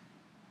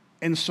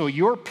 And so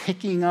you're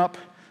picking up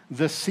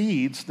the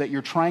seeds that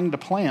you're trying to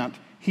plant.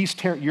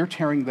 You're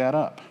tearing that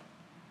up.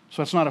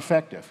 So it's not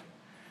effective.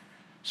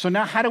 So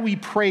now how do we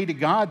pray to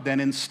God then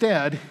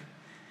instead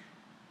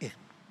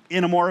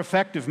in a more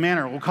effective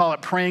manner? We'll call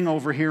it praying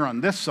over here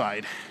on this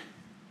side.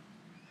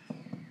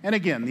 And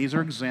again, these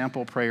are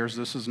example prayers.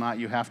 This is not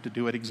you have to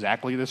do it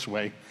exactly this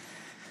way.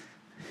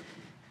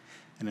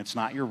 And it's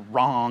not you're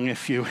wrong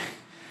if you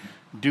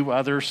do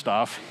other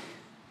stuff.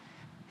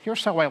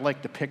 Here's how I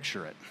like to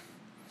picture it.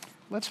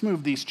 Let's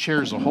move these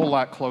chairs a whole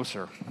lot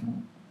closer.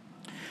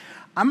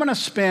 I'm going to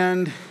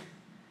spend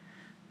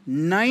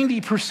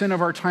 90%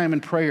 of our time in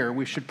prayer.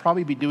 We should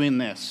probably be doing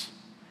this.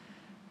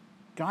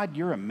 God,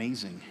 you're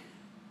amazing.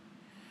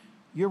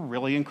 You're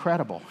really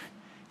incredible.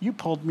 You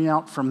pulled me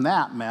out from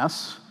that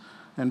mess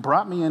and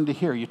brought me into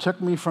here. You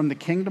took me from the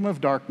kingdom of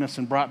darkness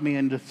and brought me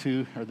into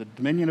the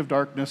dominion of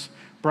darkness,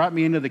 brought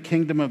me into the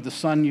kingdom of the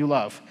Son you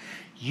love.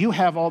 You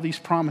have all these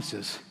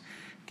promises.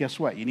 Guess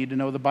what? You need to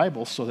know the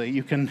Bible so that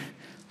you can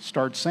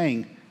start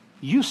saying,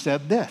 you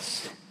said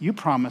this. You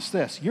promised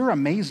this. You're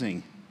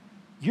amazing.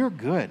 You're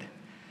good.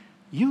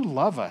 You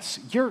love us.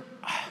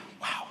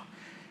 Wow.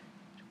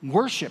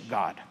 Worship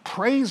God.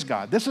 Praise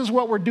God. This is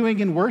what we're doing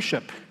in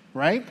worship,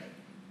 right?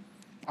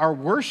 Our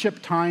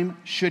worship time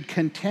should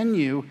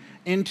continue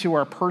into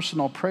our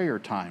personal prayer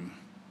time.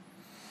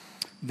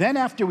 Then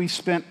after we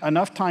spent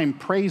enough time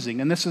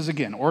praising, and this is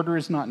again, order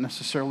is not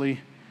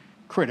necessarily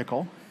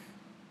critical,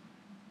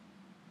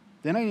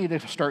 then I need to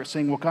start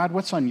saying, well, God,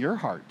 what's on your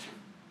heart?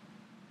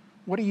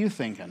 What are you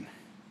thinking?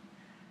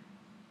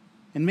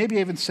 And maybe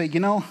I even say,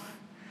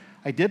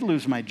 I did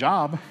lose my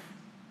job,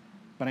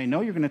 but I know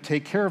you're going to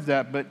take care of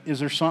that, but is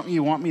there something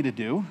you want me to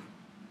do?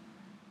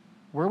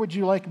 Where would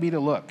you like me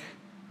to look?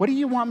 What do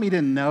you want me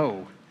to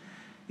know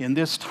in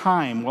this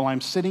time while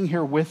I'm sitting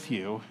here with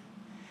you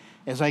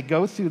as I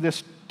go through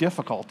this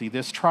difficulty,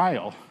 this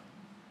trial?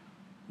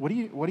 What do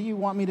you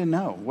want me to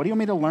know? What do you want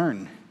me to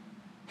learn?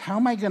 How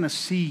am I going to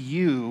see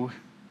you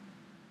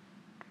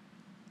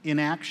in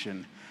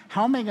action?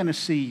 How am I going to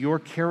see your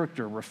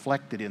character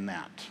reflected in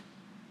that?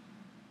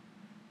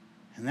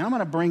 And then I'm going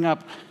to bring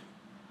up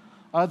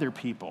other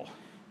people.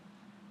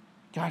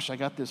 Gosh, I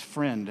got this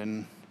friend,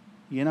 and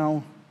you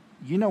know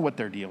what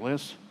their deal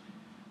is.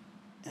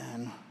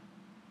 And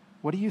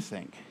what do you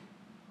think?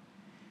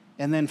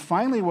 And then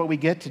finally what we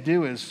get to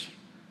do is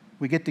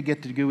we get to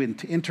go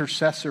into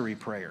intercessory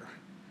prayer.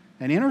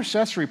 And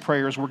intercessory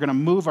prayer is we're going to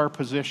move our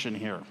position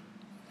here.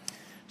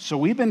 So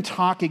we've been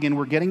talking and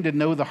we're getting to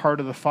know the heart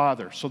of the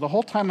Father. So the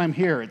whole time I'm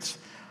here,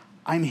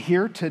 I'm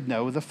here to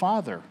know the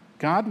Father.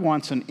 God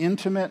wants an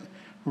intimate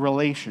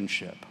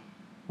relationship.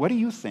 What do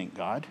you think,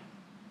 God?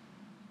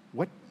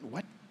 What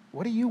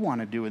do you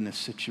want to do in this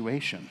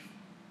situation?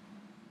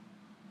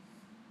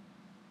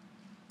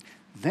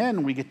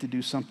 Then we get to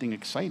do something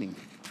exciting.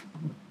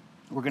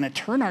 We're going to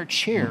turn our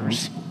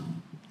chairs,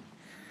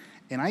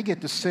 and I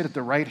get to sit at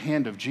the right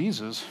hand of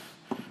Jesus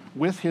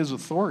with his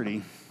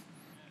authority.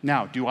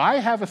 Now, do I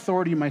have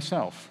authority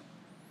myself?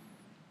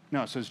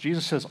 No,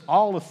 Jesus says,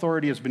 all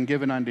authority has been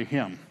given unto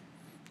him.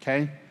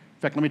 Okay? In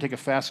fact, let me take a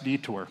fast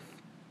detour.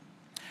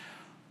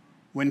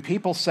 When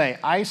people say,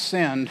 I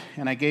sinned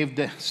and I gave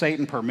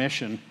Satan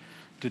permission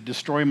to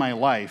destroy my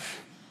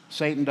life,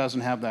 Satan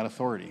doesn't have that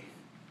authority.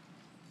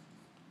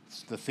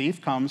 The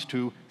thief comes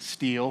to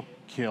steal,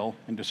 kill,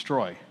 and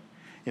destroy.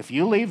 If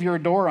you leave your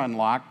door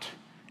unlocked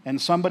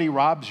and somebody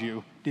robs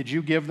you, did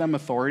you give them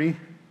authority?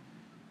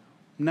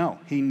 No,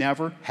 he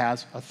never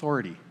has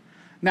authority.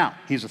 Now,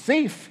 he's a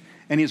thief,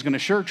 and he's going to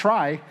sure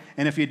try,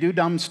 and if you do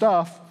dumb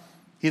stuff,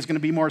 he's going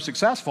to be more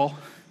successful,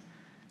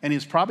 and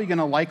he's probably going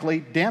to likely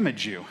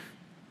damage you.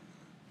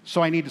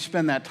 So I need to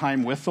spend that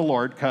time with the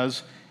Lord,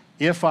 because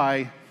if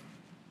I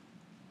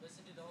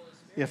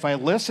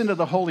listen to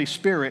the Holy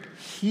Spirit,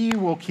 he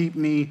will keep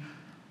me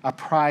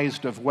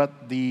apprised of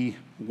what the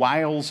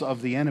wiles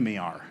of the enemy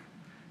are.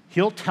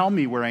 He'll tell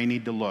me where I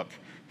need to look.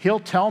 He'll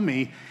tell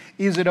me,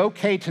 is it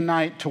okay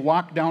tonight to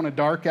walk down a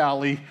dark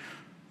alley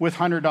with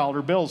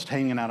 $100 bills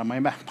hanging out of my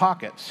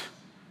pockets?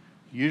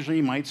 Usually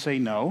he might say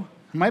no.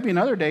 It might be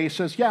another day he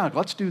says, yeah,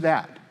 let's do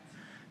that.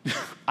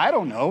 I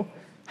don't know.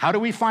 How do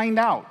we find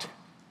out?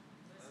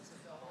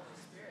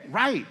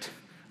 Right.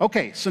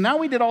 Okay, so now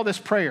we did all this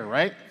prayer,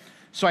 right?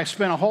 So I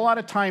spent a whole lot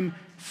of time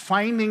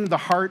finding the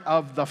heart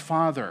of the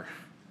Father.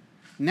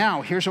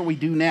 Now, here's what we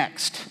do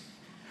next.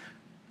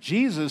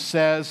 Jesus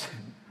says,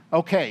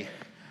 okay,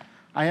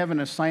 I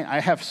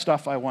have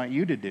stuff I want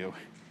you to do.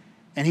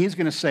 And he's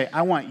going to say,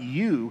 I want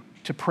you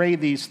to pray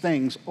these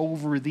things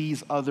over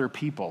these other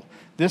people.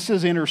 This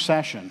is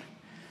intercession.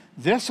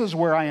 This is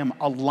where I am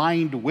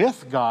aligned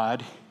with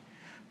God,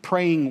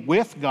 praying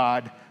with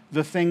God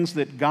the things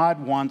that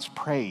God wants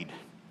prayed.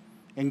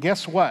 And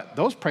guess what?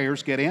 Those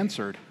prayers get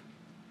answered.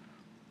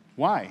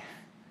 Why?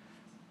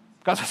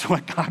 Because that's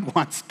what God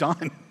wants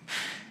done.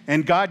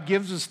 And God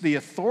gives us the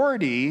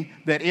authority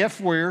that if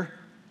we're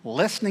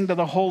listening to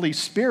the Holy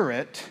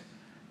Spirit,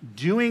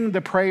 doing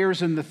the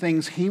prayers and the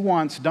things he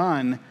wants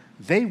done,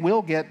 they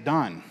will get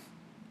done.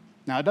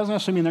 Now, it doesn't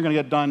necessarily mean they're going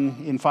to get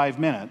done in 5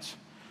 minutes.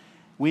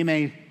 We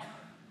may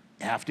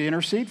have to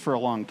intercede for a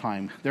long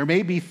time. There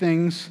may be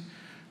things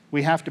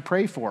we have to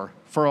pray for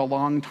a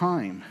long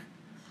time.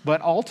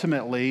 But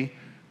ultimately,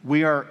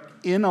 we are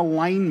in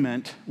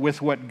alignment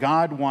with what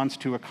God wants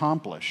to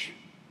accomplish.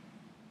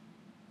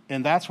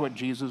 And that's what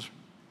Jesus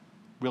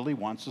really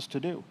wants us to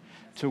do,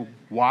 to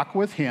walk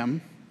with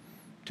him,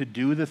 to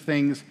do the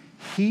things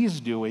he's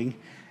doing,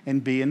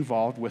 and be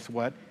involved with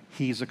what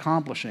he's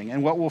accomplishing.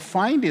 And what we'll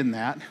find in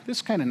that, this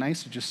is kind of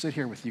nice to just sit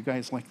here with you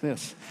guys like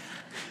this.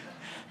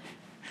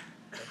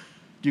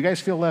 Do you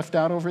guys feel left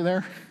out over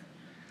there?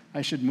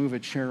 I should move a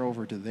chair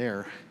over to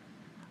there.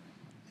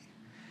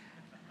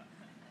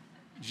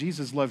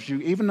 Jesus loves you.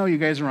 Even though you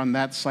guys are on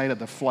that side of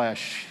the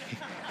flesh,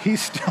 he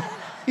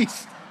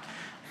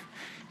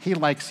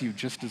likes you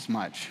just as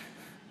much.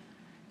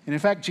 And in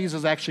fact,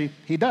 Jesus actually,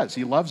 he does.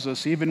 He loves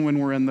us even when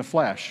we're in the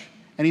flesh.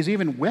 And he's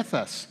even with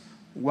us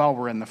while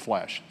we're in the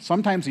flesh.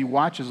 Sometimes he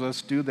watches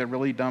us do the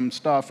really dumb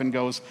stuff and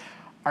goes,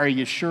 are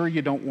you sure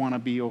you don't want to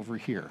be over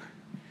here?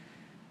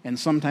 And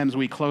sometimes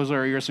we close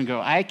our ears and go,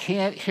 I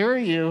can't hear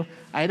you.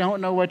 I don't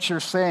know what you're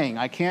saying.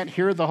 I can't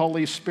hear the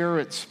Holy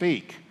Spirit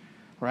speak,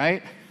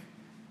 right?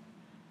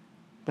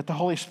 But the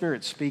Holy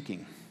Spirit's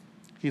speaking.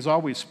 He's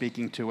always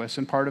speaking to us,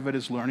 and part of it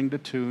is learning to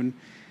tune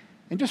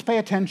and just pay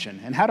attention.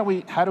 And how do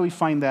we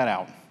find that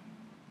out?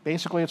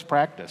 Basically, it's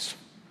practice.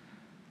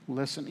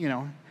 Listen,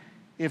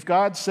 if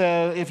God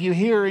says, if you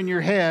hear in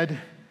your head,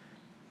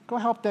 go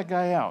help that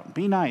guy out.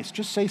 Be nice.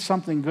 Just say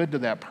something good to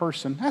that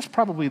person. That's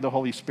probably the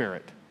Holy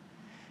Spirit.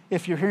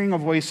 If you're hearing a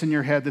voice in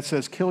your head that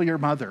says, kill your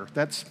mother,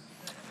 that's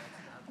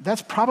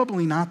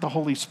probably not the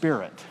Holy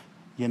Spirit,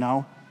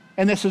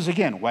 And this is,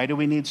 again, why do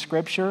we need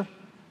Scripture?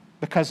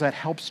 Because that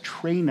helps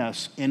train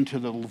us into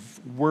the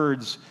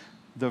words,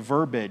 the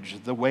verbiage,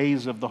 the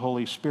ways of the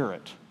Holy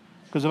Spirit.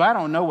 Because if I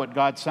don't know what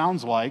God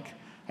sounds like,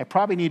 I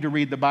probably need to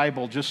read the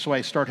Bible just so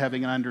I start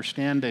having an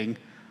understanding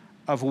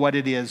of what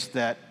it is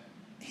that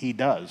he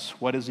does.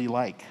 What is he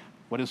like?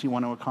 What does he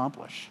want to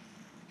accomplish?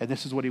 And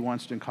this is what he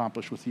wants to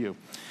accomplish with you.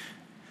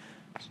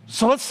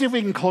 So let's see if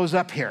we can close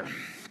up here.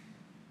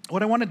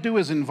 What I want to do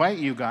is invite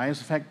you guys.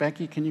 In fact,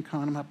 Becky, can you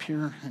come up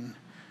here and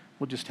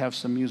we'll just have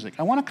some music.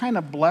 I want to kind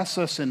of bless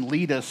us and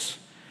lead us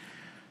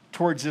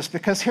towards this,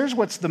 because here's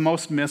what's the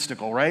most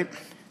mystical, right?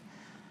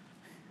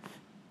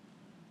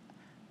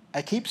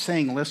 I keep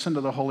saying, listen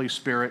to the Holy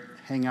Spirit,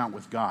 hang out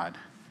with God.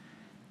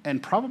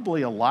 And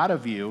probably a lot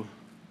of you,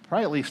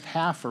 probably at least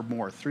half or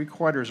more,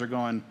 3/4 are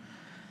going,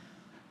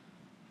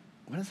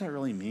 what does that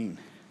really mean?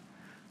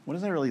 What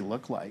does that really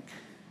look like?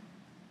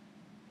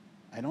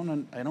 I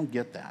don't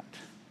get that.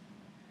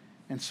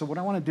 And so what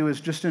I want to do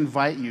is just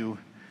invite you,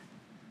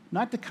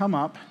 not to come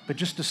up, but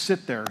just to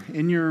sit there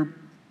in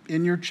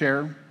your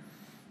chair.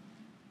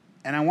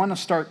 And I'm going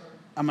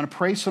to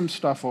pray some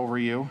stuff over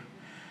you,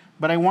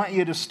 but I want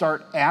you to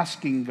start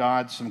asking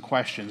God some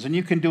questions. And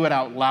you can do it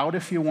out loud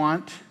if you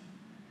want,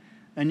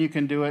 and you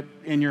can do it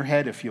in your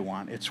head if you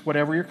want. It's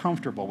whatever you're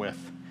comfortable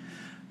with.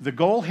 The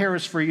goal here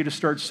is for you to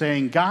start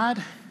saying,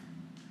 God,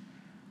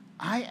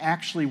 I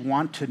actually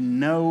want to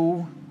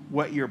know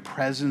what your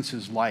presence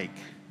is like.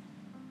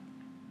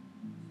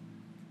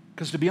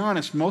 Because to be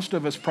honest, most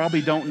of us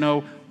probably don't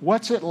know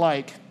what's it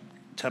like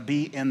to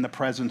be in the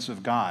presence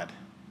of God.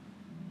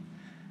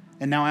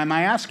 And now, am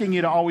I asking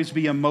you to always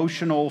be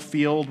emotional,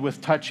 filled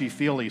with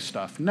touchy-feely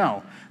stuff?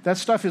 No, that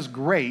stuff is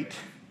great.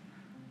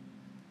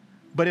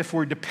 But if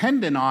we're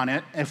dependent on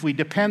it, if we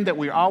depend that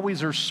we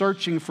always are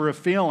searching for a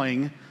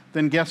feeling,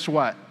 then guess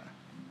what?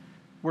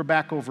 We're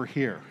back over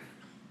here.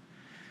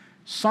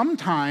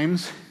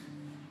 Sometimes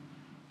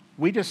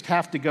we just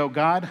have to go,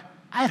 God,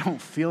 I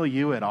don't feel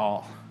you at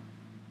all,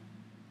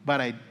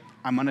 but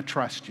I'm going to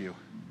trust you.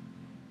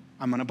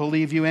 I'm going to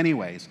believe you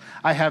anyways.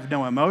 I have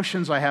no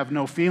emotions. I have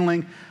no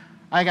feeling.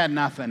 I got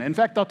nothing. In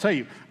fact, I'll tell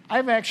you,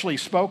 I've actually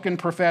spoken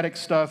prophetic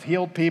stuff,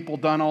 healed people,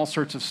 done all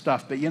sorts of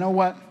stuff, but you know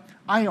what?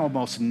 I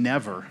almost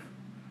never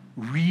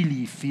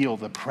really feel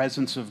the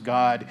presence of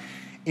God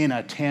in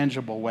a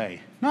tangible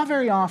way. Not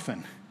very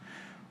often.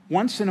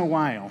 Once in a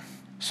while.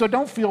 So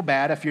don't feel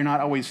bad if you're not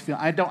always feeling.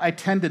 I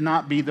tend to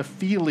not be the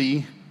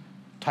feely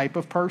type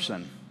of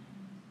person.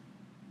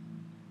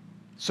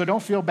 So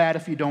don't feel bad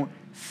if you don't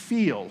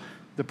feel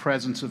the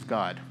presence of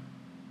God.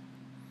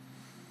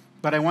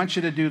 But I want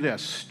you to do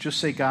this. Just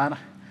say, God,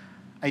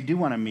 I do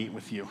want to meet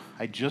with you.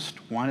 I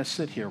just want to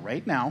sit here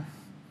right now.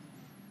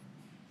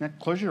 Now,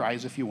 close your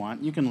eyes if you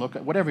want. You can look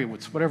at whatever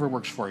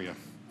works for you.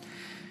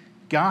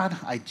 God,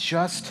 I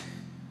just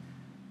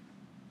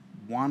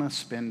want to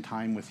spend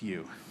time with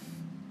you.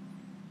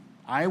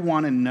 I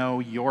want to know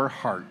your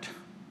heart,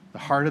 the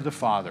heart of the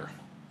Father.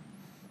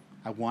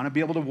 I want to be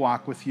able to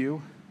walk with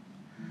you.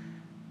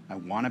 I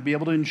want to be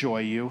able to enjoy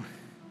you.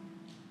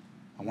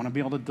 I want to be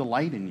able to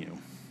delight in you.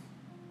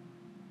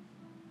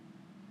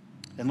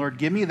 And Lord,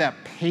 give me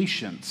that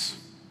patience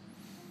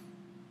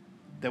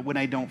that when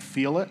I don't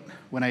feel it,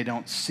 when I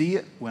don't see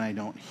it, when I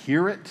don't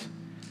hear it,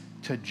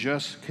 to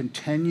just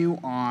continue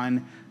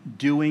on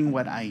doing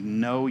what I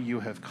know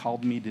you have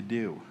called me to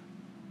do.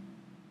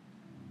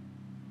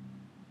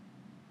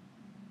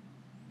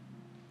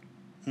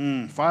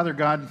 Father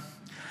God,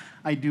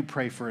 I do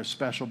pray for a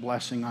special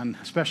blessing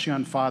especially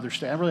on Father's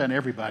Day, really on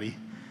everybody,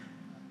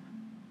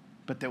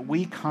 but that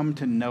we come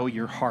to know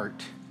your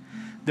heart,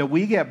 that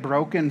we get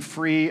broken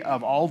free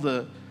of all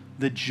the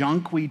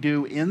junk we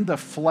do in the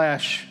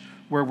flesh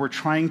where we're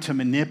trying to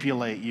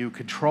manipulate you,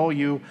 control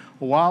you,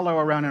 wallow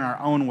around in our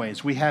own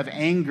ways. We have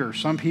anger.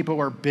 Some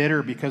people are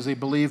bitter because they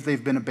believe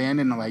they've been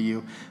abandoned by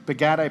you. But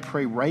God, I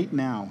pray right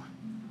now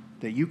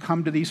that you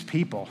come to these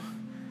people.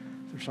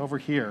 There's over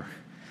here,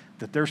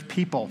 that there's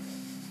people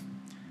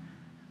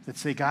that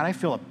say, God, I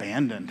feel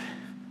abandoned.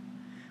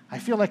 I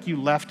feel like you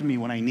left me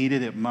when I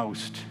needed it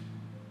most.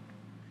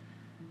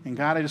 And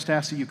God, I just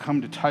ask that you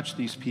come to touch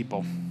these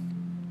people,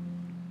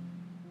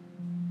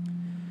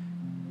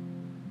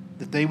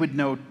 that they would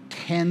know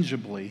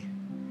tangibly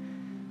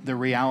the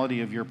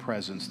reality of your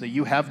presence, that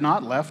you have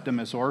not left them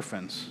as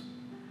orphans.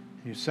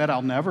 You said,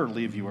 I'll never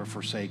leave you or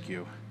forsake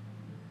you.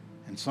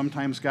 And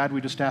sometimes, God,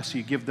 we just ask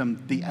you give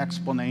them the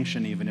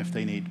explanation, even if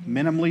they need,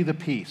 minimally the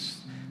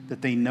peace,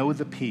 that they know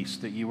the peace,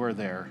 that you are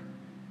there.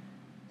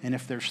 And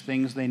if there's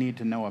things they need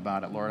to know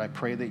about it, Lord, I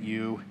pray that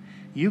you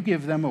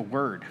give them a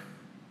word.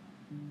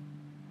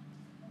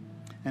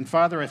 And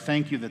Father, I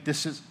thank you that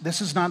this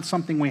is not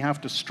something we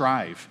have to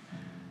strive.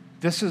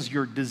 This is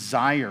your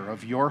desire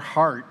of your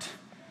heart,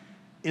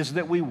 is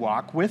that we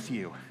walk with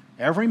you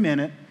every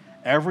minute,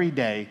 every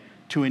day,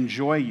 to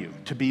enjoy you,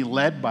 to be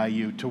led by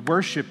you, to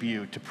worship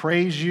you, to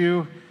praise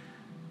you,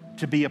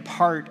 to be a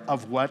part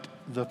of what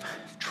the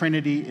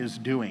Trinity is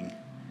doing.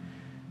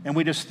 And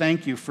we just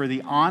thank you for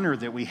the honor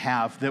that we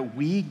have, that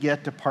we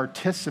get to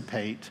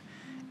participate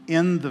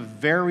in the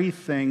very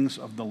things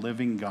of the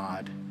living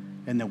God,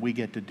 and that we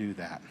get to do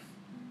that.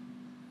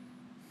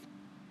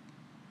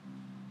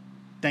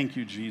 Thank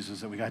you, Jesus,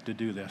 that we got to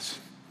do this.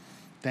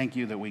 Thank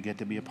you that we get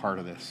to be a part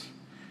of this.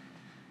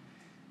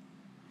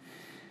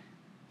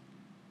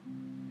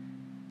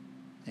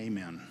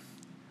 Amen.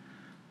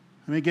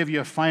 Let me give you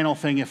a final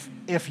thing.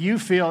 If you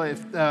feel,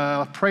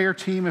 prayer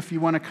team, if you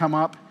want to come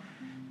up,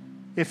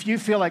 if you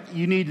feel like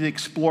you need to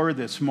explore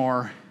this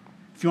more,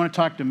 if you want to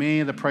talk to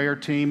me, the prayer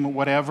team,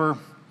 whatever,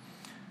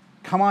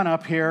 come on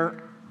up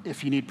here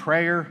if you need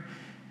prayer.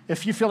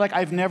 If you feel like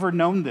I've never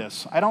known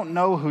this, I don't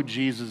know who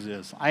Jesus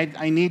is,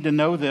 I need to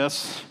know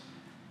this,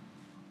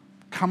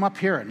 come up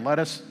here and let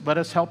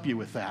us help you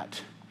with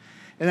that.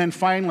 And then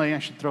finally, I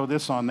should throw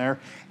this on there.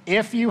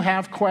 If you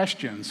have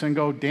questions and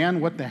go,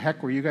 Dan, what the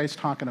heck were you guys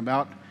talking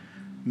about?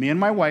 Me and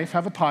my wife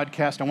have a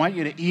podcast. I want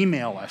you to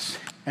email us,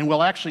 and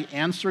we'll actually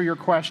answer your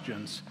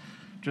questions.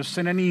 Just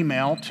send an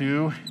email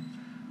to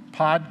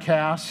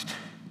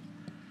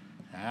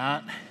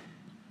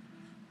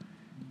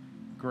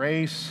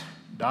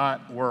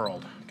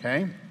podcast@grace.world,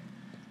 okay?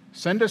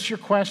 Send us your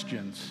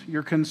questions,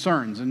 your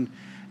concerns, and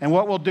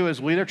what we'll do is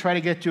we'll either try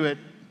to get to it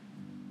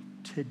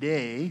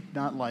today,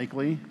 not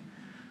likely,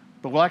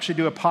 but we'll actually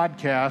do a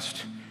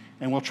podcast,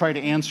 and we'll try to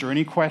answer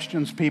any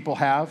questions people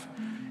have,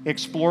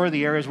 explore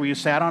the areas where you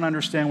say, I don't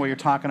understand what you're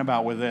talking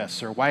about with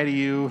this, or why do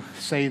you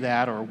say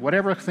that, or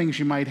whatever things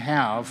you might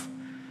have.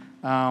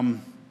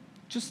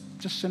 Just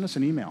send us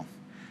an email,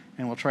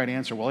 and we'll try to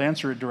answer. We'll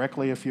answer it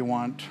directly if you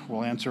want.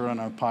 We'll answer it on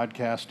a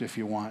podcast if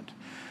you want.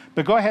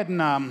 But go ahead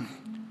and,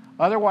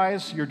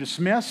 otherwise, you're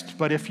dismissed.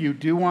 But if you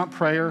do want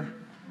prayer,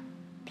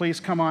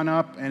 please come on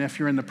up. And if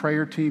you're in the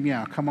prayer team,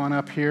 come on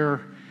up here,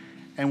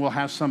 and we'll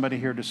have somebody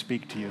here to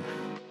speak to you.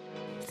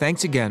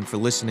 Thanks again for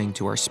listening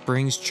to our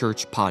Springs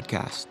Church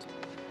podcast.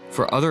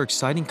 For other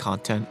exciting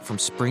content from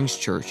Springs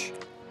Church,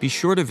 be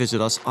sure to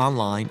visit us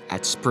online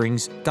at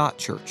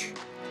springs.church.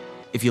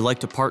 If you'd like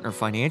to partner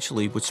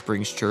financially with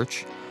Springs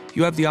Church,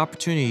 you have the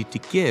opportunity to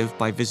give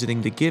by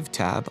visiting the Give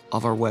tab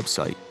of our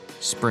website,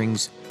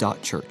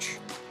 springs.church.